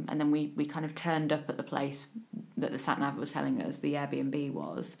time, and then we kind of turned up at the place that the sat-nav was telling us the Airbnb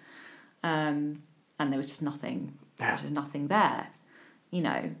was, and there was just nothing. Yeah. There was just nothing there,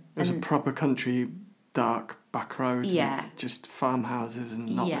 It was a proper country, dark back road. Yeah. With just farmhouses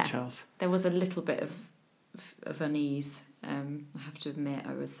and not much else. There was a little bit of unease. I have to admit,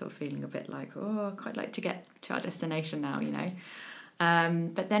 I was sort of feeling a bit like, I'd quite like to get to our destination now,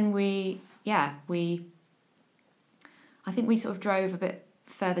 But then I think we sort of drove a bit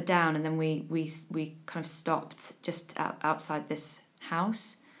further down, and then we kind of stopped just outside this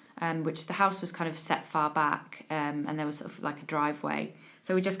house, which the house was kind of set far back, and there was sort of like a driveway.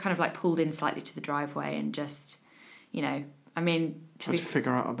 So we just kind of like pulled in slightly to the driveway and just, to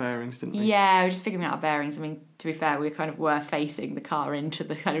figure out our bearings, didn't we? Yeah, we were just figuring out our bearings. I mean, to be fair, we kind of were facing the car into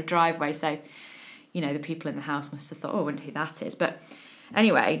the kind of driveway, so, the people in the house must have thought, I wonder who that is. But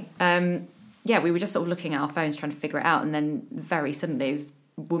anyway, we were just sort of looking at our phones trying to figure it out, and then very suddenly this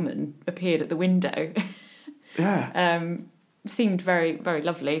woman appeared at the window. Yeah. Seemed very, very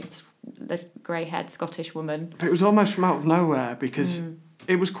lovely. The grey-haired Scottish woman. But it was almost from out of nowhere, because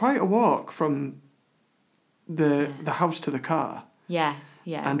it was quite a walk from the house to the car. Yeah.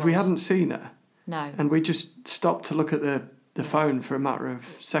 And we hadn't seen her. No. And we just stopped to look at the phone for a matter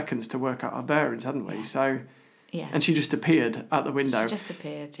of seconds to work out our bearings, hadn't we? Yeah. So... Yeah. And she just appeared at the window. She just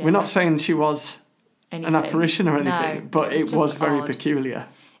appeared, yeah. We're not saying she was an apparition or anything, no, but it was very odd. peculiar.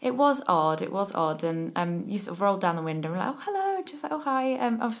 It was odd, and you sort of rolled down the window and were like, oh, hello, and she was like, oh, hi,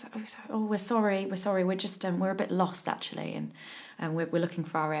 we're sorry, we're just, we're a bit lost, actually, and we're looking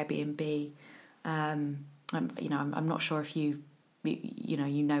for our Airbnb. I'm not sure if you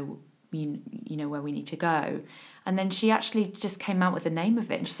know you know where we need to go. And then she actually just came out with the name of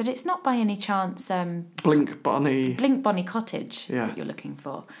it, and she said, it's not by any chance Blink Bonnie Cottage Yeah. that you're looking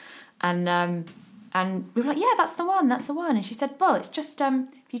for. And we were like, yeah, that's the one. And she said, well, it's just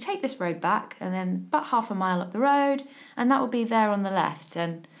if you take this road back and then about half a mile up the road, and that will be there on the left.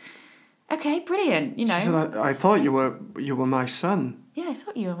 And okay, brilliant. You know, she said, I thought you were my son. Yeah, I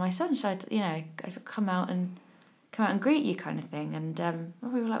thought you were my son. Should I come out and greet you, kind of thing. And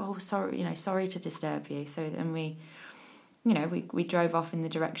we were like, well, sorry to disturb you. So then we drove off in the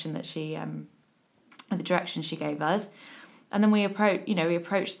direction that she gave us. And then we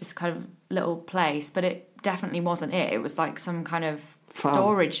approached this kind of little place, but it definitely wasn't it. It was like some kind of farm.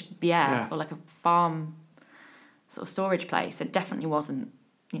 Storage, yeah, or like a farm sort of storage place. It definitely wasn't,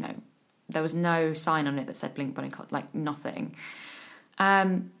 there was no sign on it that said Blink Bonnie Cottage, like nothing.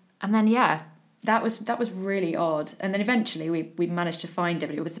 And then, yeah, that was really odd. And then eventually we managed to find it,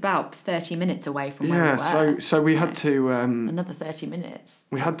 but it was about 30 minutes away from where we were. Yeah, so we had to... another 30 minutes.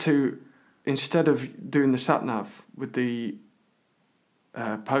 We had to, instead of doing the sat-nav with the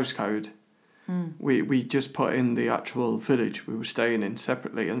postcode, we just put in the actual village we were staying in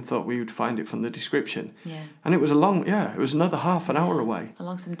separately and thought we would find it from the description. Yeah. And it was it was another half an hour away.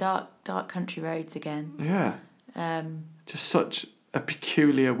 Along some dark country roads again. Yeah. Just such a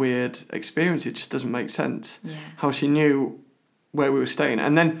peculiar, weird experience. It just doesn't make sense. Yeah. How she knew where we were staying.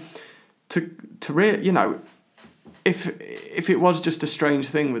 And then if it was just a strange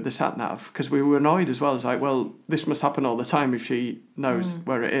thing with the sat-nav, because we were annoyed as well. It's like, well, this must happen all the time if she knows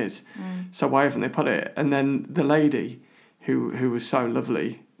where it is. So why haven't they put it? And then the lady who was so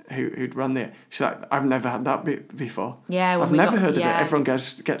lovely, who'd run there, she's like, I've never had that before. Yeah, I've never heard of it. Everyone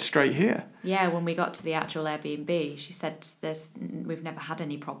gets straight here. Yeah, when we got to the actual Airbnb, she said we've never had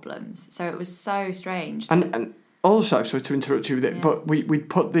any problems. So it was so strange. And also, sorry to interrupt you with it, but we'd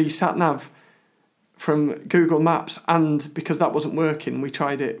put the sat-nav from Google Maps, and because that wasn't working, we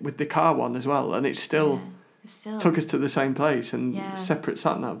tried it with the car one as well, and it still took us to the same place and separate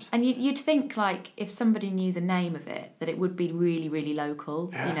sat-navs. And you'd think, like, if somebody knew the name of it, that it would be really, really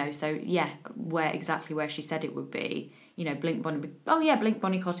local, so where she said it would be, Blink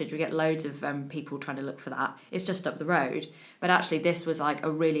Bonnie Cottage, we get loads of people trying to look for that. It's just up the road. But actually this was like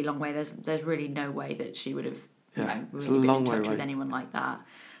a really long way. There's really no way that she would have really been in touch with anyone like that.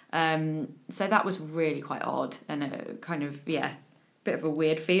 So that was really quite odd and a kind of bit of a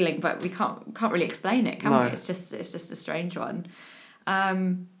weird feeling, but we can't really explain it, can we? It's just a strange one. But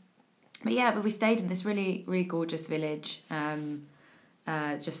we stayed in this really, really gorgeous village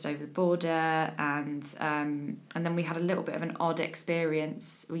just over the border, and then we had a little bit of an odd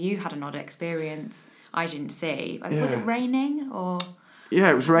experience. Well, you had an odd experience I didn't see. Was it raining or? Yeah,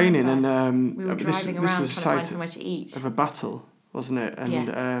 it was raining, and we were driving around trying to find somewhere to eat. Of a battle, wasn't it?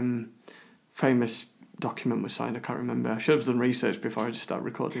 And famous document was signed. I can't remember. I should have done research before I just started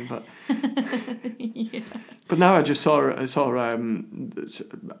recording, but But now I just saw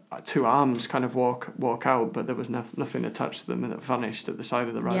two arms kind of walk out, but there was nothing attached to them, and it vanished at the side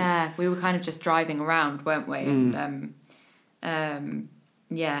of the road. Yeah, we were kind of just driving around, weren't we? And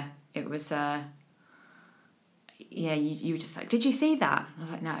it was. You were just like, did you see that? I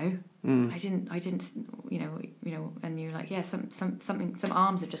was like, no, I didn't. And you were like, yeah, some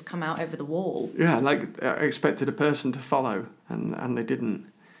arms have just come out over the wall. Yeah, like I expected a person to follow, and they didn't.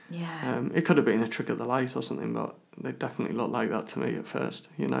 Yeah. It could have been a trick of the light or something, but they definitely looked like that to me at first,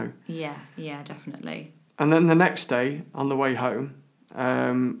 Yeah, definitely. And then the next day, on the way home,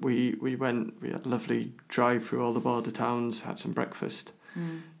 we had a lovely drive through all the border towns, had some breakfast.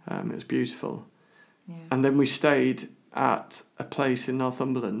 It was beautiful. Yeah. And then we stayed at a place in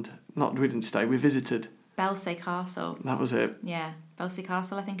Northumberland. We didn't stay, we visited. Belsay Castle. That was it. Yeah, Belsay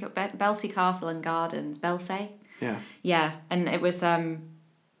Castle, I think. Belsay Castle and Gardens. Belsay? Yeah. Yeah, and it was...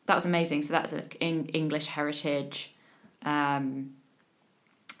 that was amazing. So that's an English heritage,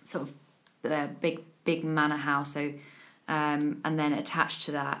 sort of big manor house. So, and then attached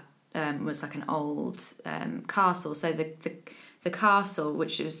to that was like an old castle. So the castle,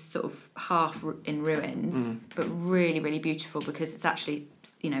 which was sort of half in ruins, but really, really beautiful because it's actually,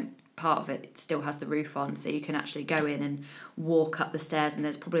 part of it still has the roof on, so you can actually go in and walk up the stairs, and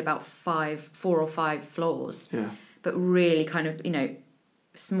there's probably about 4 or 5 floors. Yeah. But really kind of,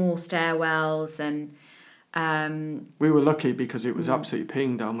 small stairwells, and we were lucky because it was absolutely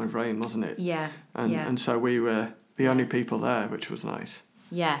peeing down with rain, wasn't it? Yeah. And so we were the only people there, which was nice.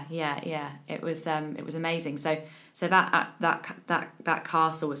 Yeah. It was amazing. So that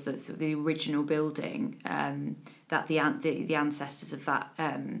castle was the original building that the ancestors of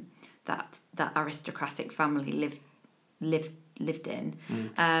that aristocratic family lived in.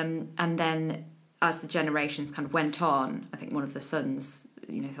 And then as the generations kind of went on, I think one of the sons,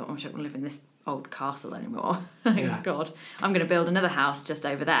 thought, I don't want to live in this old castle anymore. God, I'm going to build another house just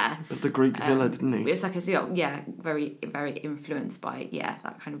over there. But the Greek villa, didn't he? It was like very, very influenced by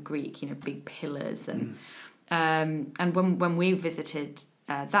that kind of Greek, big pillars and when we visited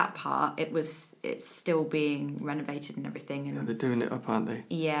that part, it's still being renovated and everything. And they're doing it up, aren't they?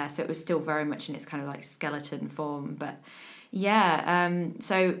 Yeah, so it was still very much in its kind of like skeleton form. But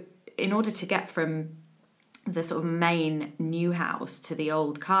so in order to get from the sort of main new house to the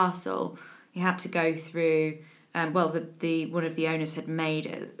old castle, you had to go through. The one of the owners had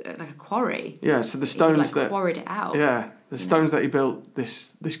made like a quarry. Yeah, so the stones that quarried it out. Yeah, the stones that he built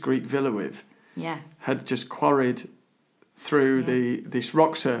this Greek villa with. Yeah. Had just quarried through this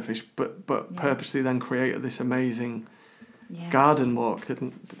rock surface, but purposely then created this amazing garden walk. It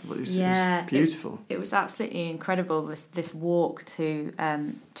was beautiful. It was absolutely incredible. This walk to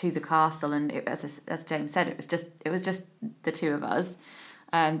the castle, and as James said, it was just the two of us.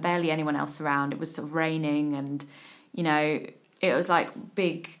 Barely anyone else around. It was sort of raining, and it was like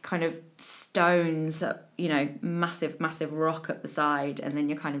big kind of stones, massive rock up the side, and then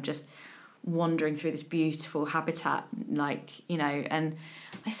you're kind of just wandering through this beautiful habitat, and I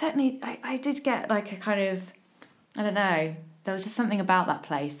did get like a kind of, I don't know, there was just something about that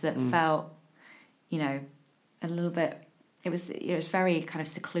place that felt, a little bit, it was very kind of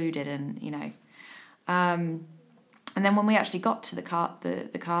secluded, and and then when we actually got to the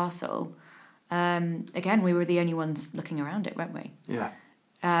castle, again, we were the only ones looking around it, weren't we? Yeah.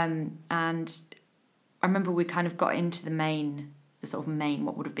 And I remember we kind of got into the sort of main,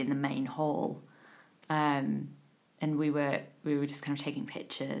 what would have been the main hall, and we were just kind of taking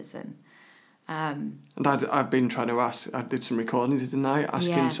pictures and I've been trying to ask. I did some recordings, didn't I?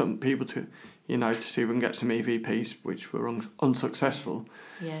 Asking some people to see if we can get some EVPs, which were unsuccessful.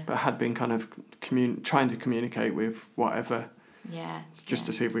 Yeah. But had been kind of trying to communicate with whatever. Yeah. Just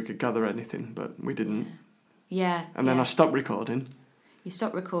to see if we could gather anything, but we didn't. Yeah. And then I stopped recording. You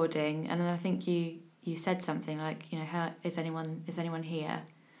stopped recording, and then I think you said something like, is anyone here?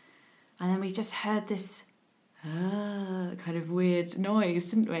 And then we just heard this kind of weird noise,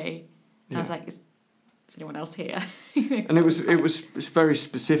 didn't we? And I was like, is anyone else here? And it was very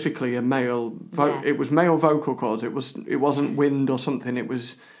specifically a male. It was male vocal cords. It wasn't wind or something. It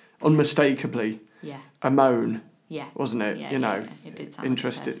was unmistakably a moan. Yeah, wasn't it? Yeah, it did sound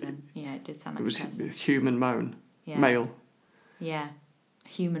interested. Like a person. Yeah, it did sound like it was a person. A human moan. Yeah. Male. Yeah,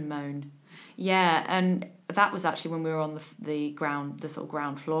 human moan. Yeah, and that was actually when we were on the sort of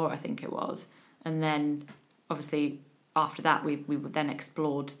ground floor, I think it was, and then obviously. After that, we then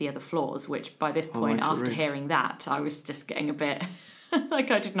explored the other floors, which by this point, after hearing that, I was just getting a bit like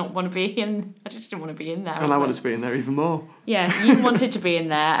I did not want to be in. I just didn't want to be in there. And I wanted to be in there even more. Yeah, you wanted to be in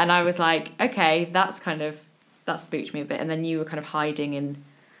there, and I was like, okay, that spooked me a bit. And then you were kind of hiding in,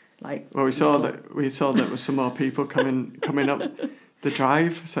 like. Well, we saw that there was some more people coming up the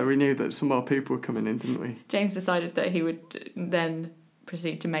drive, so we knew that some more people were coming in, didn't we? James decided that he would then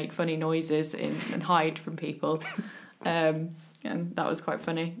proceed to make funny noises and hide from people. And that was quite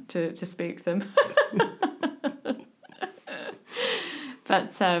funny to spook them.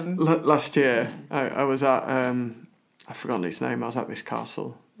 But last year I was at I've forgotten its name. I was at this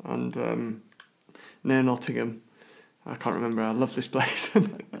castle and near Nottingham. I can't remember. I love this place.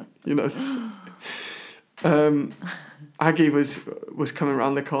 Aggie was coming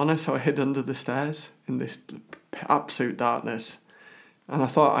around the corner, so I hid under the stairs in this absolute darkness, and I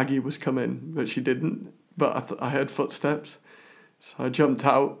thought Aggie was coming, but she didn't. But I heard footsteps, so I jumped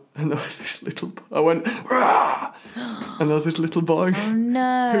out, and there was this I went, "Rah!" And there was this little boy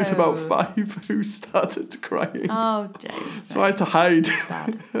who was about 5 who started crying. Oh, James. So I had to hide.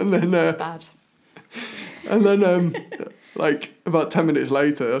 Bad. And then, bad. And then, like, about 10 minutes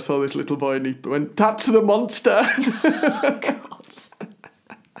later, I saw this little boy, and he went, "That's the monster!" God.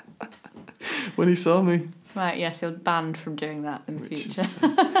 When he saw me. Right, yes, you're banned from doing that in the future.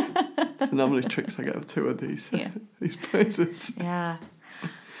 It's the normally tricks I get with two of these places. Yeah.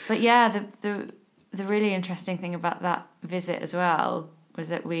 But yeah, the really interesting thing about that visit as well was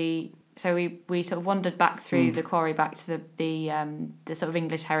that we sort of wandered back through the quarry back to the sort of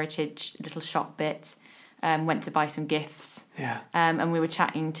English heritage little shop bit, went to buy some gifts. Yeah. And we were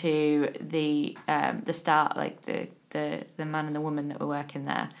chatting to the start, like the man and the woman that were working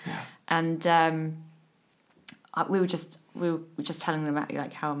there. Yeah. And we were just telling them about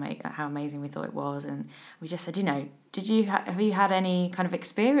like how amazing we thought it was, and we just said, have you had any kind of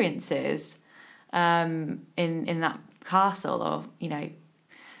experiences in that castle, or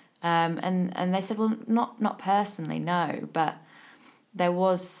And they said, well, not personally, no, but there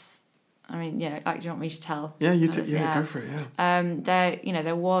was, I mean, yeah, like, do you want me to tell? Yeah, go for it, yeah.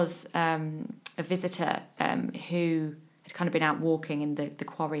 There was a visitor who had kind of been out walking in the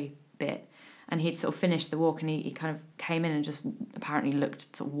quarry bit, and he'd sort of finished the walk, and he kind of came in and just apparently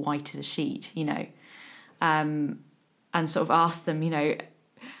looked sort of white as a sheet, and sort of asked them,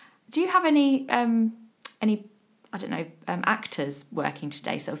 do you have any I don't know, actors working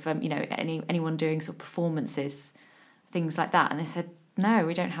today, sort of, anyone doing sort of performances, things like that? And they said, no,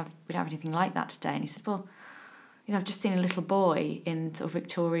 we don't have anything like that today. And he said, well, I've just seen a little boy in sort of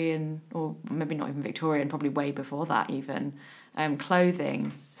Victorian, or maybe not even Victorian, probably way before that even,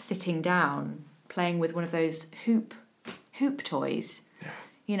 clothing, sitting down, playing with one of those hoop toys,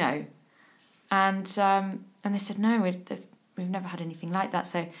 and they said, no, we've never had anything like that.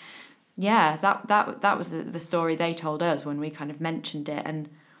 So yeah, that was the story they told us when we kind of mentioned it, and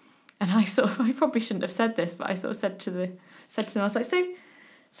I probably shouldn't have said this, but I sort of said to them, I was like,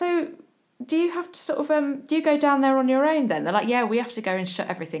 so do you have to sort of do you go down there on your own then? They're like, yeah, we have to go and shut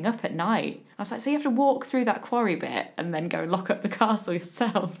everything up at night. I was like, so you have to walk through that quarry bit and then go and lock up the castle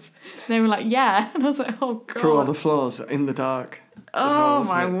yourself? And they were like, yeah, and I was like, oh god, through all the floors in the dark. Oh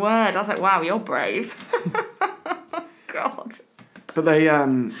my word! I was like, wow, you're brave. God. But they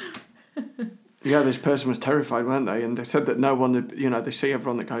this person was terrified, weren't they? And they said that no one had, they see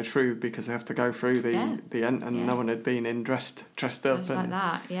everyone that goes through because they have to go through the end, and no one had been in dressed up. Just like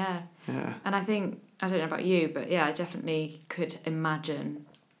that, yeah. Yeah. And I think, I don't know about you, but yeah, I definitely could imagine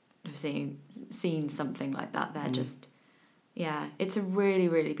seeing something like that there. Just, yeah, it's a really,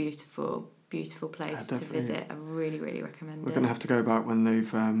 really beautiful place to visit. I really, really recommend it. We're going to have to go back when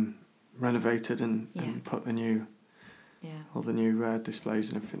they've renovated and put the new... Yeah. All the new displays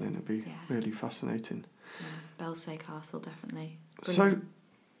and everything in. It'd be really fascinating. Yeah. Belsae Castle, definitely. Brilliant.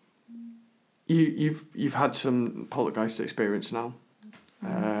 So, you've had some poltergeist experience now.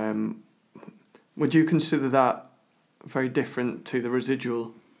 Would you consider that very different to the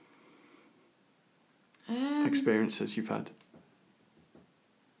residual experiences you've had?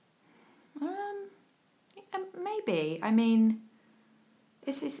 Maybe. I mean,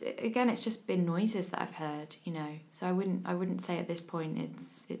 it's just been noises that I've heard, So I wouldn't say at this point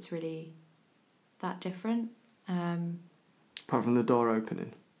it's really that different. Apart from the door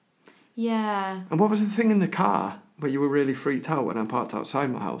opening. Yeah. And what was the thing in the car where you were really freaked out when I parked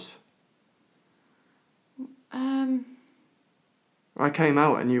outside my house? I came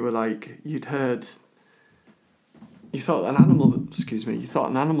out and you were like, you thought an animal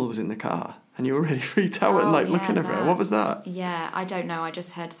was in the car. And you were really freaked out and looking everywhere. What was that? Yeah, I don't know. I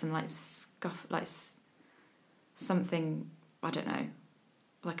just heard some something, I don't know,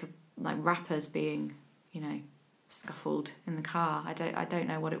 like rappers being, scuffled in the car. I don't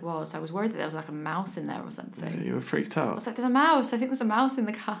know what it was. I was worried that there was like a mouse in there or something. Yeah, you were freaked out. I was like, there's a mouse. I think there's a mouse in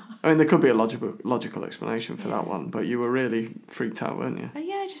the car. I mean, there could be a logical explanation for that one, but you were really freaked out, weren't you?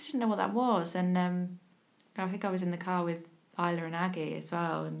 Yeah, I just didn't know what that was, and I think I was in the car with Isla and Aggie as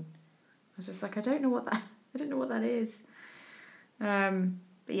well, and I was just like, I don't know what that is. But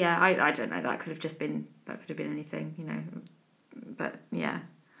yeah, I don't know. That could have been anything, But yeah.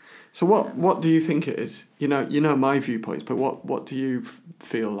 So what do you think it is? You know my viewpoints, but what do you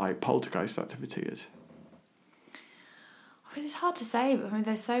feel like poltergeist activity is? I mean, it's hard to say, but I mean,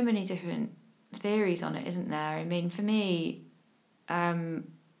 there's so many different theories on it, isn't there? I mean, for me,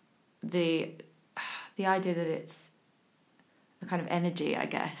 the idea that it's a kind of energy, I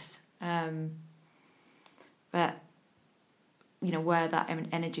guess. But where that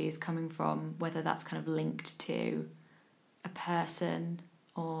energy is coming from, whether that's kind of linked to a person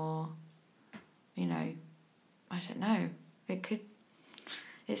or I don't know. It could.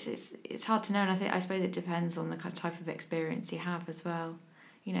 It's hard to know, and I suppose it depends on the kind of type of experience you have as well.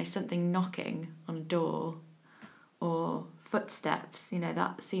 Something knocking on a door or footsteps.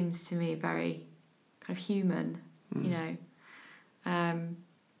 That seems to me very kind of human.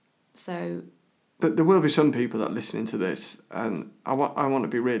 So. But there will be some people that are listening to this, and I want to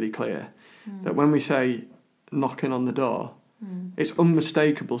be really clear that when we say knocking on the door, it's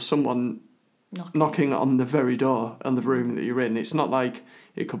unmistakable someone knocking on the very door on the room that you're in. It's not like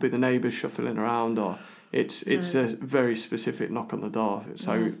it could be the neighbours shuffling around, or it's a very specific knock on the door.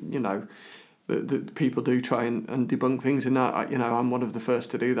 So the people do try and debunk things, and that I'm one of the first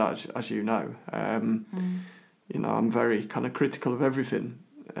to do that, as you know. I'm very kind of critical of everything.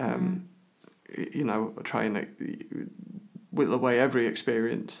 Try and whittle away every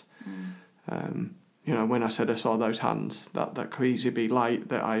experience. When I said I saw those hands, that could easily be light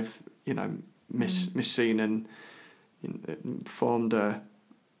that I've misseen and formed a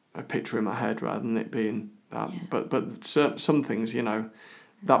a picture in my head rather than it being that. Yeah. But some things,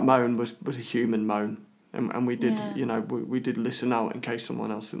 that moan was a human moan, and we did, we did listen out in case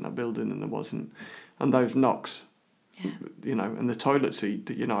someone else in that building and there wasn't, and those knocks. Yeah. And the toilet seat,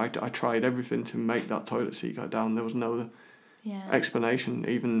 I tried everything to make that toilet seat go down. There was no other explanation.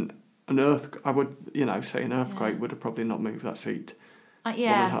 Even an I would, say an earthquake would have probably not moved that seat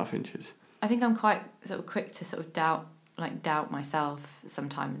 1.5 inches. I think I'm quite sort of quick to sort of doubt myself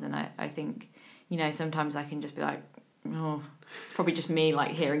sometimes, and I think, sometimes I can just be like, oh, it's probably just me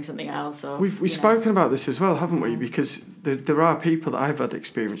like hearing something else. Or we've spoken about this as well, haven't we? Because there are people that I've had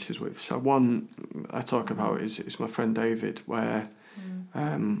experiences with. So one I talk about is my friend David, where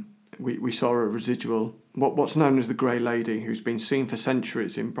we saw a residual, what's known as the Grey Lady, who's been seen for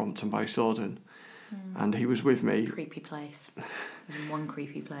centuries in Brompton by Sordon. And he was with me. Creepy place. There's one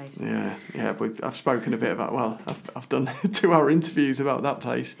creepy place. Yeah. But I've spoken a bit about. Well, I've done 2-hour interviews about that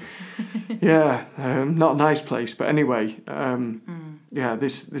place. Yeah, not a nice place, but anyway. Yeah,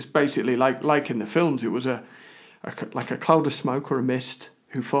 this basically like in the films, it was like a cloud of smoke or a mist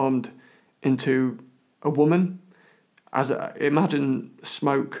who formed into a woman. Imagine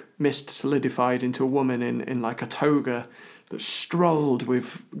smoke mist solidified into a woman in like a toga that strolled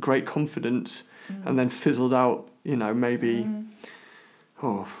with great confidence. And then fizzled out, maybe,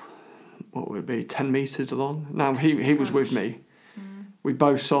 what would it be, 10 metres long? Now, he was with me. We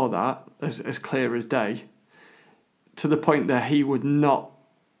both saw that as clear as day, to the point that he would not,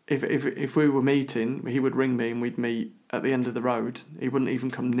 if we were meeting, he would ring me and we'd meet at the end of the road. He wouldn't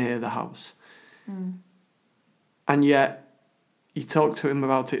even come near the house. And yet, you talk to him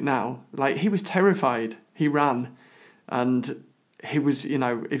about it now, like, he was terrified. He ran, and he was,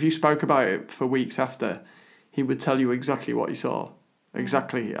 if you spoke about it for weeks after, he would tell you exactly what he saw,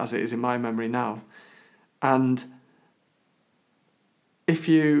 exactly as it is in my memory now. And if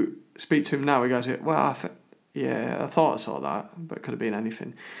you speak to him now, he goes, well, I thought I saw that, but it could have been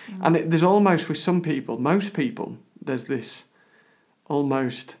anything. And there's almost, with some people, most people, there's this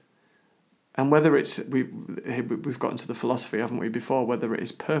almost, and whether it's, we've got into the philosophy, haven't we, before, whether it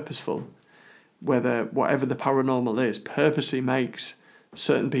is purposeful, whether whatever the paranormal is purposely makes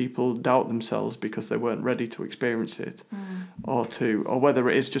certain people doubt themselves because they weren't ready to experience it, or whether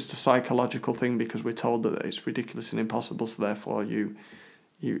it is just a psychological thing because we're told that it's ridiculous and impossible, so therefore you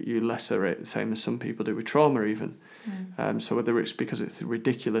lesser it, the same as some people do with trauma even. So whether it's because it's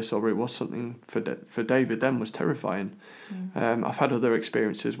ridiculous or it was something for David then was terrifying. I've had other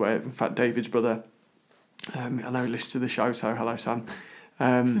experiences where, in fact, David's brother, I know he listens to the show, so hello Sam.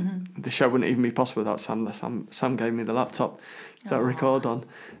 The show wouldn't even be possible without Sam. Sam gave me the laptop that I record on.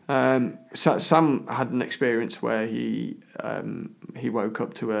 So Sam had an experience where he woke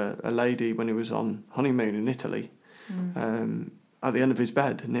up to a lady when he was on honeymoon in Italy, at the end of his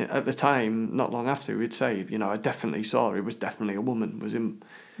bed, and at the time, not long after, he'd say, I definitely saw her. It was definitely a woman was in,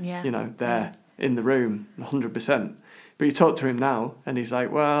 there in the room, 100%. But you talk to him now, and he's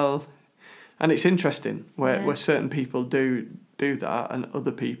like, well, and it's interesting where certain people do that, and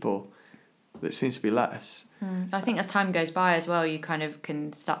other people that seems to be less. I think as time goes by as well, you kind of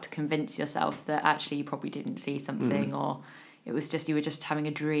can start to convince yourself that actually you probably didn't see something, or it was just, you were just having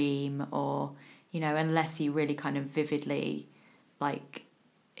a dream, or, unless you really kind of vividly, write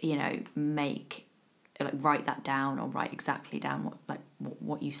that down, or write exactly down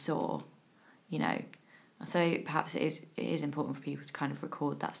what you saw, So perhaps it is important for people to kind of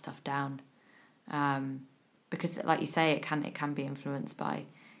record that stuff down. Because, like you say, it can be influenced by,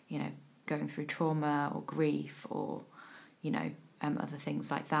 going through trauma or grief or, other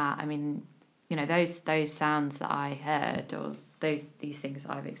things like that. I mean, those sounds that I heard, or these things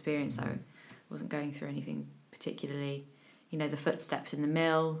that I've experienced, I wasn't going through anything particularly. The footsteps in the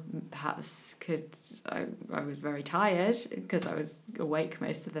mill, perhaps I was very tired because I was awake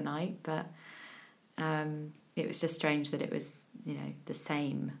most of the night, but it was just strange that it was, the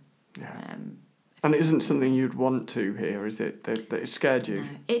same. Yeah. And it isn't something you'd want to hear, is it? That it scared you? No.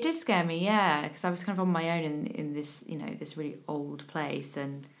 It did scare me, yeah, because I was kind of on my own in this, this really old place,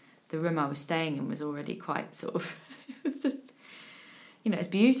 and the room I was staying in was already quite sort of, it was just, it's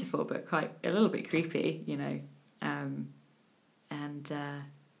beautiful, but quite a little bit creepy,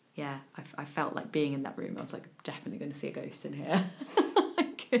 I felt like being in that room. I was like, definitely going to see a ghost in here.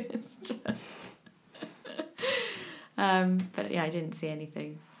 It's just, but yeah, I didn't see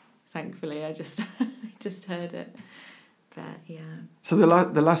anything. Thankfully, I just heard it. But yeah. So the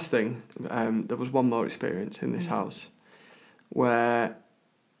last thing, there was one more experience in this house where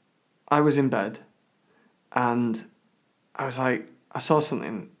I was in bed, and I was like, I saw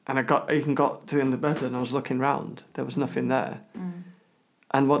something, and I even got to the end of the bed, and I was looking round. There was nothing there,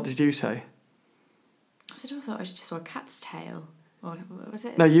 And what did you say? I thought I just saw a cat's tail. Or what was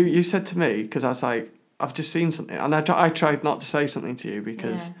it? No, you said to me, because I was like, I've just seen something. And I tried not to say something to you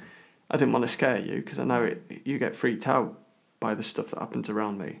because I didn't want to scare you, because I know you get freaked out by the stuff that happens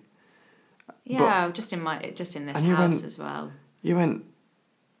around me. Yeah, but, just in this house as well. You went,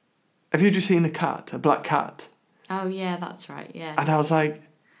 have you just seen a black cat? Oh, yeah, that's right, yeah. And I was like,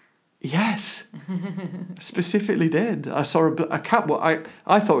 yes, specifically did. I saw a cat. Well,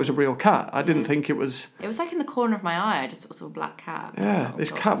 I thought it was a real cat. I didn't think it was... It was like in the corner of my eye. I just saw a black cat. Yeah,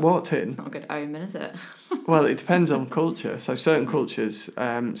 this cat walked in. It's not a good omen, is it? Well, it depends on culture. So certain cultures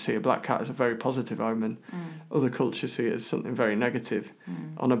see a black cat as a very positive omen. Other cultures see it as something very negative.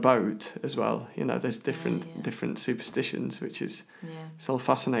 On a boat as well. You know, there's different superstitions, which is it's all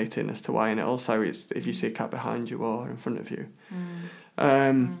fascinating as to why. And it also is if you see a cat behind you or in front of you.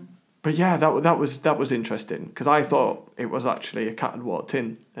 But yeah, that was interesting, because I thought it was actually a cat had walked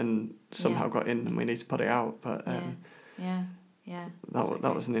in and somehow got in, and we need to put it out. But that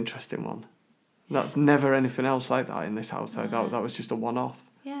was an interesting one. That's never anything else like that in this house, though. That was just a one-off.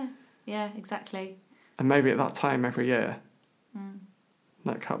 Yeah, exactly. And maybe at that time every year,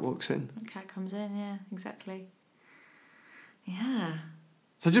 that cat walks in. That cat comes in, yeah, exactly. Yeah.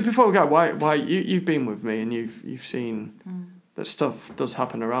 So just before we go, why you've been with me and you've seen that stuff does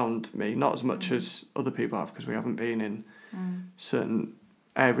happen around me, not as much as other people have, because we haven't been in certain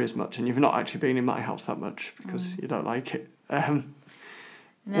areas much, and you've not actually been in my house that much because you don't like it.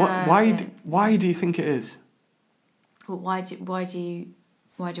 Why do you think it is? Well, why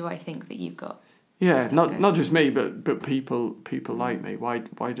do I think that you've got? Yeah, not just me, but people like me. Why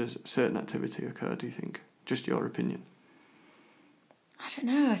does certain activity occur, do you think? Just your opinion. I don't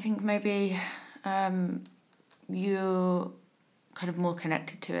know. I think maybe you're kind of more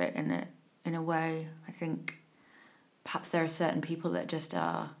connected to it in a way. I think perhaps there are certain people that just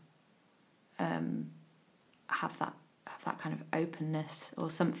are have that kind of openness or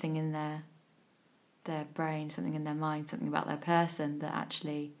something in their brain, something in their mind, something about their person that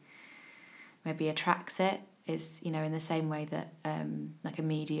actually maybe attracts it. Is, you know, in the same way that like a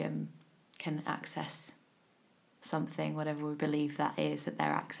medium can access something, whatever we believe that is that they're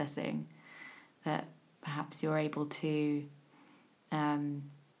accessing, that perhaps you're able to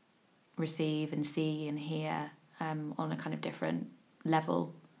receive and see and hear on a kind of different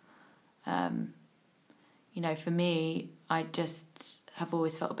level. You know, for me, I just have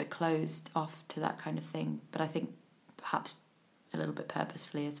always felt a bit closed off to that kind of thing, but I think perhaps a little bit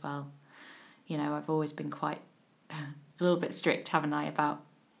purposefully as well. You know, I've always been quite a little bit strict, haven't I, about,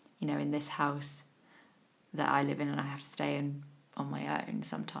 you know, in this house that I live in and I have to stay in on my own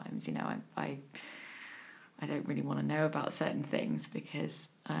sometimes. You know, I don't really want to know about certain things because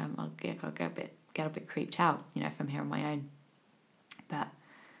I'll get a bit creeped out, you know, if I'm here on my own. But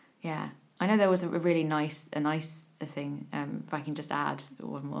yeah, I know there was a really nice thing. If I can just add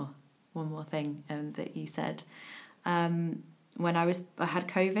one more thing that you said. When I had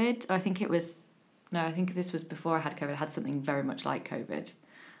COVID, I think this was before I had COVID. I had something very much like COVID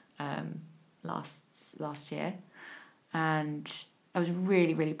last year, and I was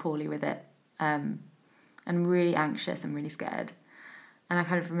really, really poorly with it, and really anxious and really scared. And I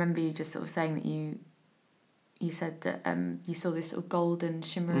kind of remember you just sort of saying that you said that you saw this sort of golden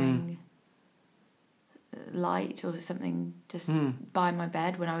shimmering light or something just by my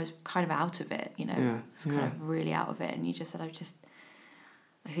bed when I was kind of out of it, you know. I was kind of really out of it, and you just said I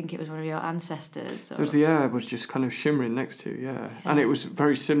think it was one of your ancestors. Or... The air was just kind of shimmering next to you, yeah. And it was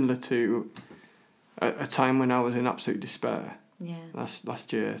very similar to a time when I was in absolute despair. Yeah.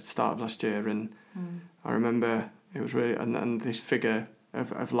 Last year, start of last year, and I remember it was really and this figure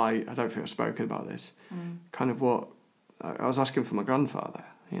of light. I don't think I've spoken about this. Kind of what I was asking for my grandfather,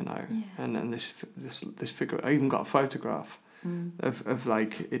 you know, and then this figure. I even got a photograph of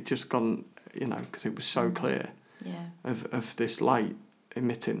like it just gone, you know, because it was so clear. Yeah. Of this light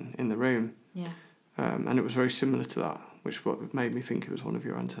emitting in the room. Yeah. And it was very similar to that, which what made me think it was one of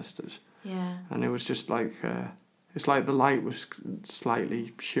your ancestors. Yeah. And it was just like it's like the light was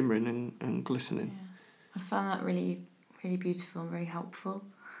slightly shimmering and glistening. Yeah. I found that really, really beautiful and really helpful.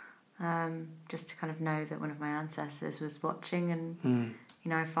 Just to kind of know that one of my ancestors was watching, and you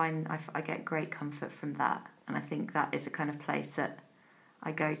know, I get great comfort from that, and I think that is a kind of place that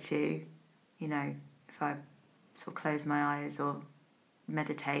I go to, you know, if I sort of close my eyes or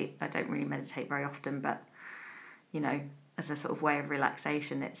meditate. I don't really meditate very often, but you know, as a sort of way of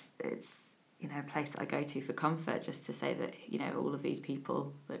relaxation, it's you know, a place that I go to for comfort, just to say that, you know, all of these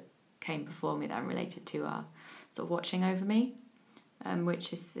people that came before me that I'm related to are sort of watching over me,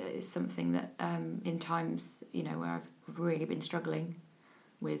 which is something that in times, you know, where I've really been struggling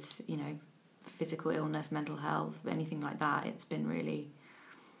with, you know, physical illness, mental health, anything like that. It's been really,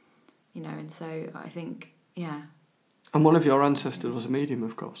 you know, and so I think, yeah. And one of your ancestors was a medium,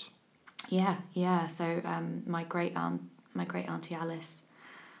 of course. Yeah. So my great auntie Alice,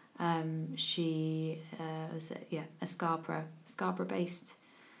 she was a Scarborough-based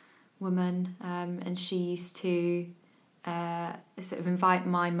woman, and she used to sort of invite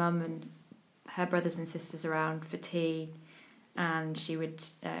my mum and her brothers and sisters around for tea, and she would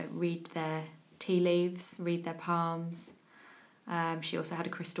read their tea leaves, read their palms. She also had a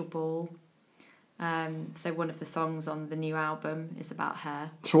crystal ball. So one of the songs on the new album is about her.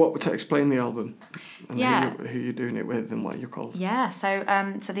 So to explain the album and Yeah. who you're doing it with and what you're called? Yeah, so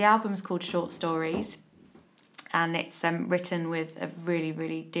the album's called Short Stories, and it's written with a really,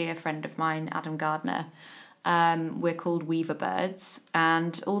 really dear friend of mine, Adam Gardner. We're called Weaver Birds,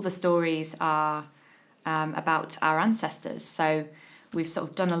 and all the stories are about our ancestors. So we've sort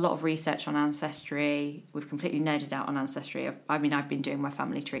of done a lot of research on ancestry. We've completely nerded out on ancestry. I mean, I've been doing my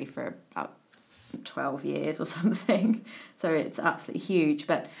family tree for about 12 years or something, so it's absolutely huge.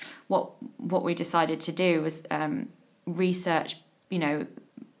 But what we decided to do was research, you know,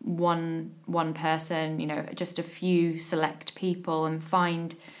 one person, you know, just a few select people, and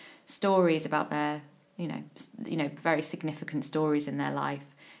find stories about their, you know, very significant stories in their life,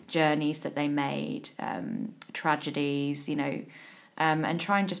 journeys that they made, tragedies, you know, and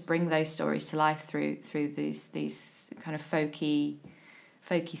try and just bring those stories to life through these kind of folky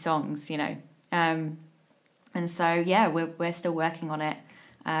songs, you know. And so yeah, we're still working on it.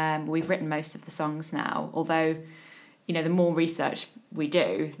 We've written most of the songs now, although, you know, the more research we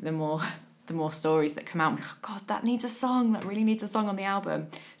do, the more stories that come out. Oh God, that needs a song. That really needs a song on the album.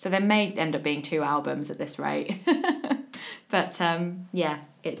 So there may end up being 2 albums at this rate. But yeah,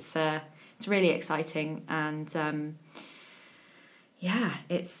 it's really exciting, and yeah,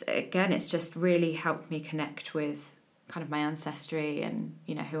 it's just really helped me connect with kind of my ancestry and,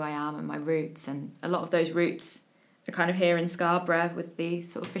 you know, who I am and my roots. And a lot of those roots are kind of here in Scarborough with the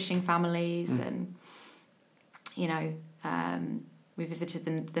sort of fishing families, and, you know, we visited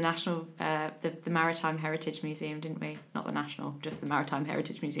the National, the Maritime Heritage Museum, didn't we? Not the National, just the Maritime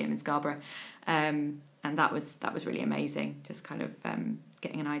Heritage Museum in Scarborough. And that was really amazing, just kind of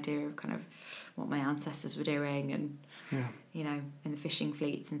getting an idea of kind of what my ancestors were doing, and, you know, in the fishing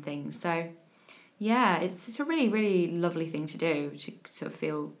fleets and things. So yeah, it's a really, really lovely thing to do, to sort of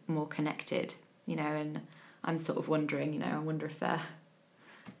feel more connected, you know. And I'm sort of wondering, you know, I wonder if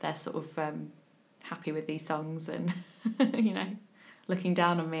they're sort of happy with these songs, and you know, looking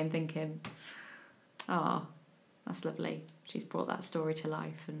down on me and thinking, oh, that's lovely. She's brought that story to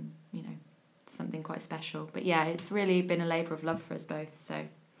life, and, you know, something quite special. But yeah, it's really been a labour of love for us both. So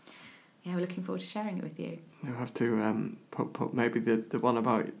yeah, we're looking forward to sharing it with you. You'll have to put maybe the one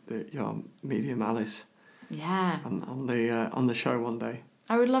about your medium Alice. Yeah. On the show one day.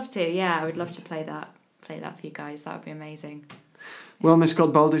 I would love to. Yeah, I would love to play that for you guys. That would be amazing. Well, Miss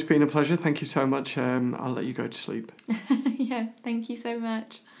Godbold, it's been a pleasure. Thank you so much. I'll let you go to sleep. Yeah, thank you so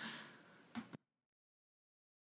much.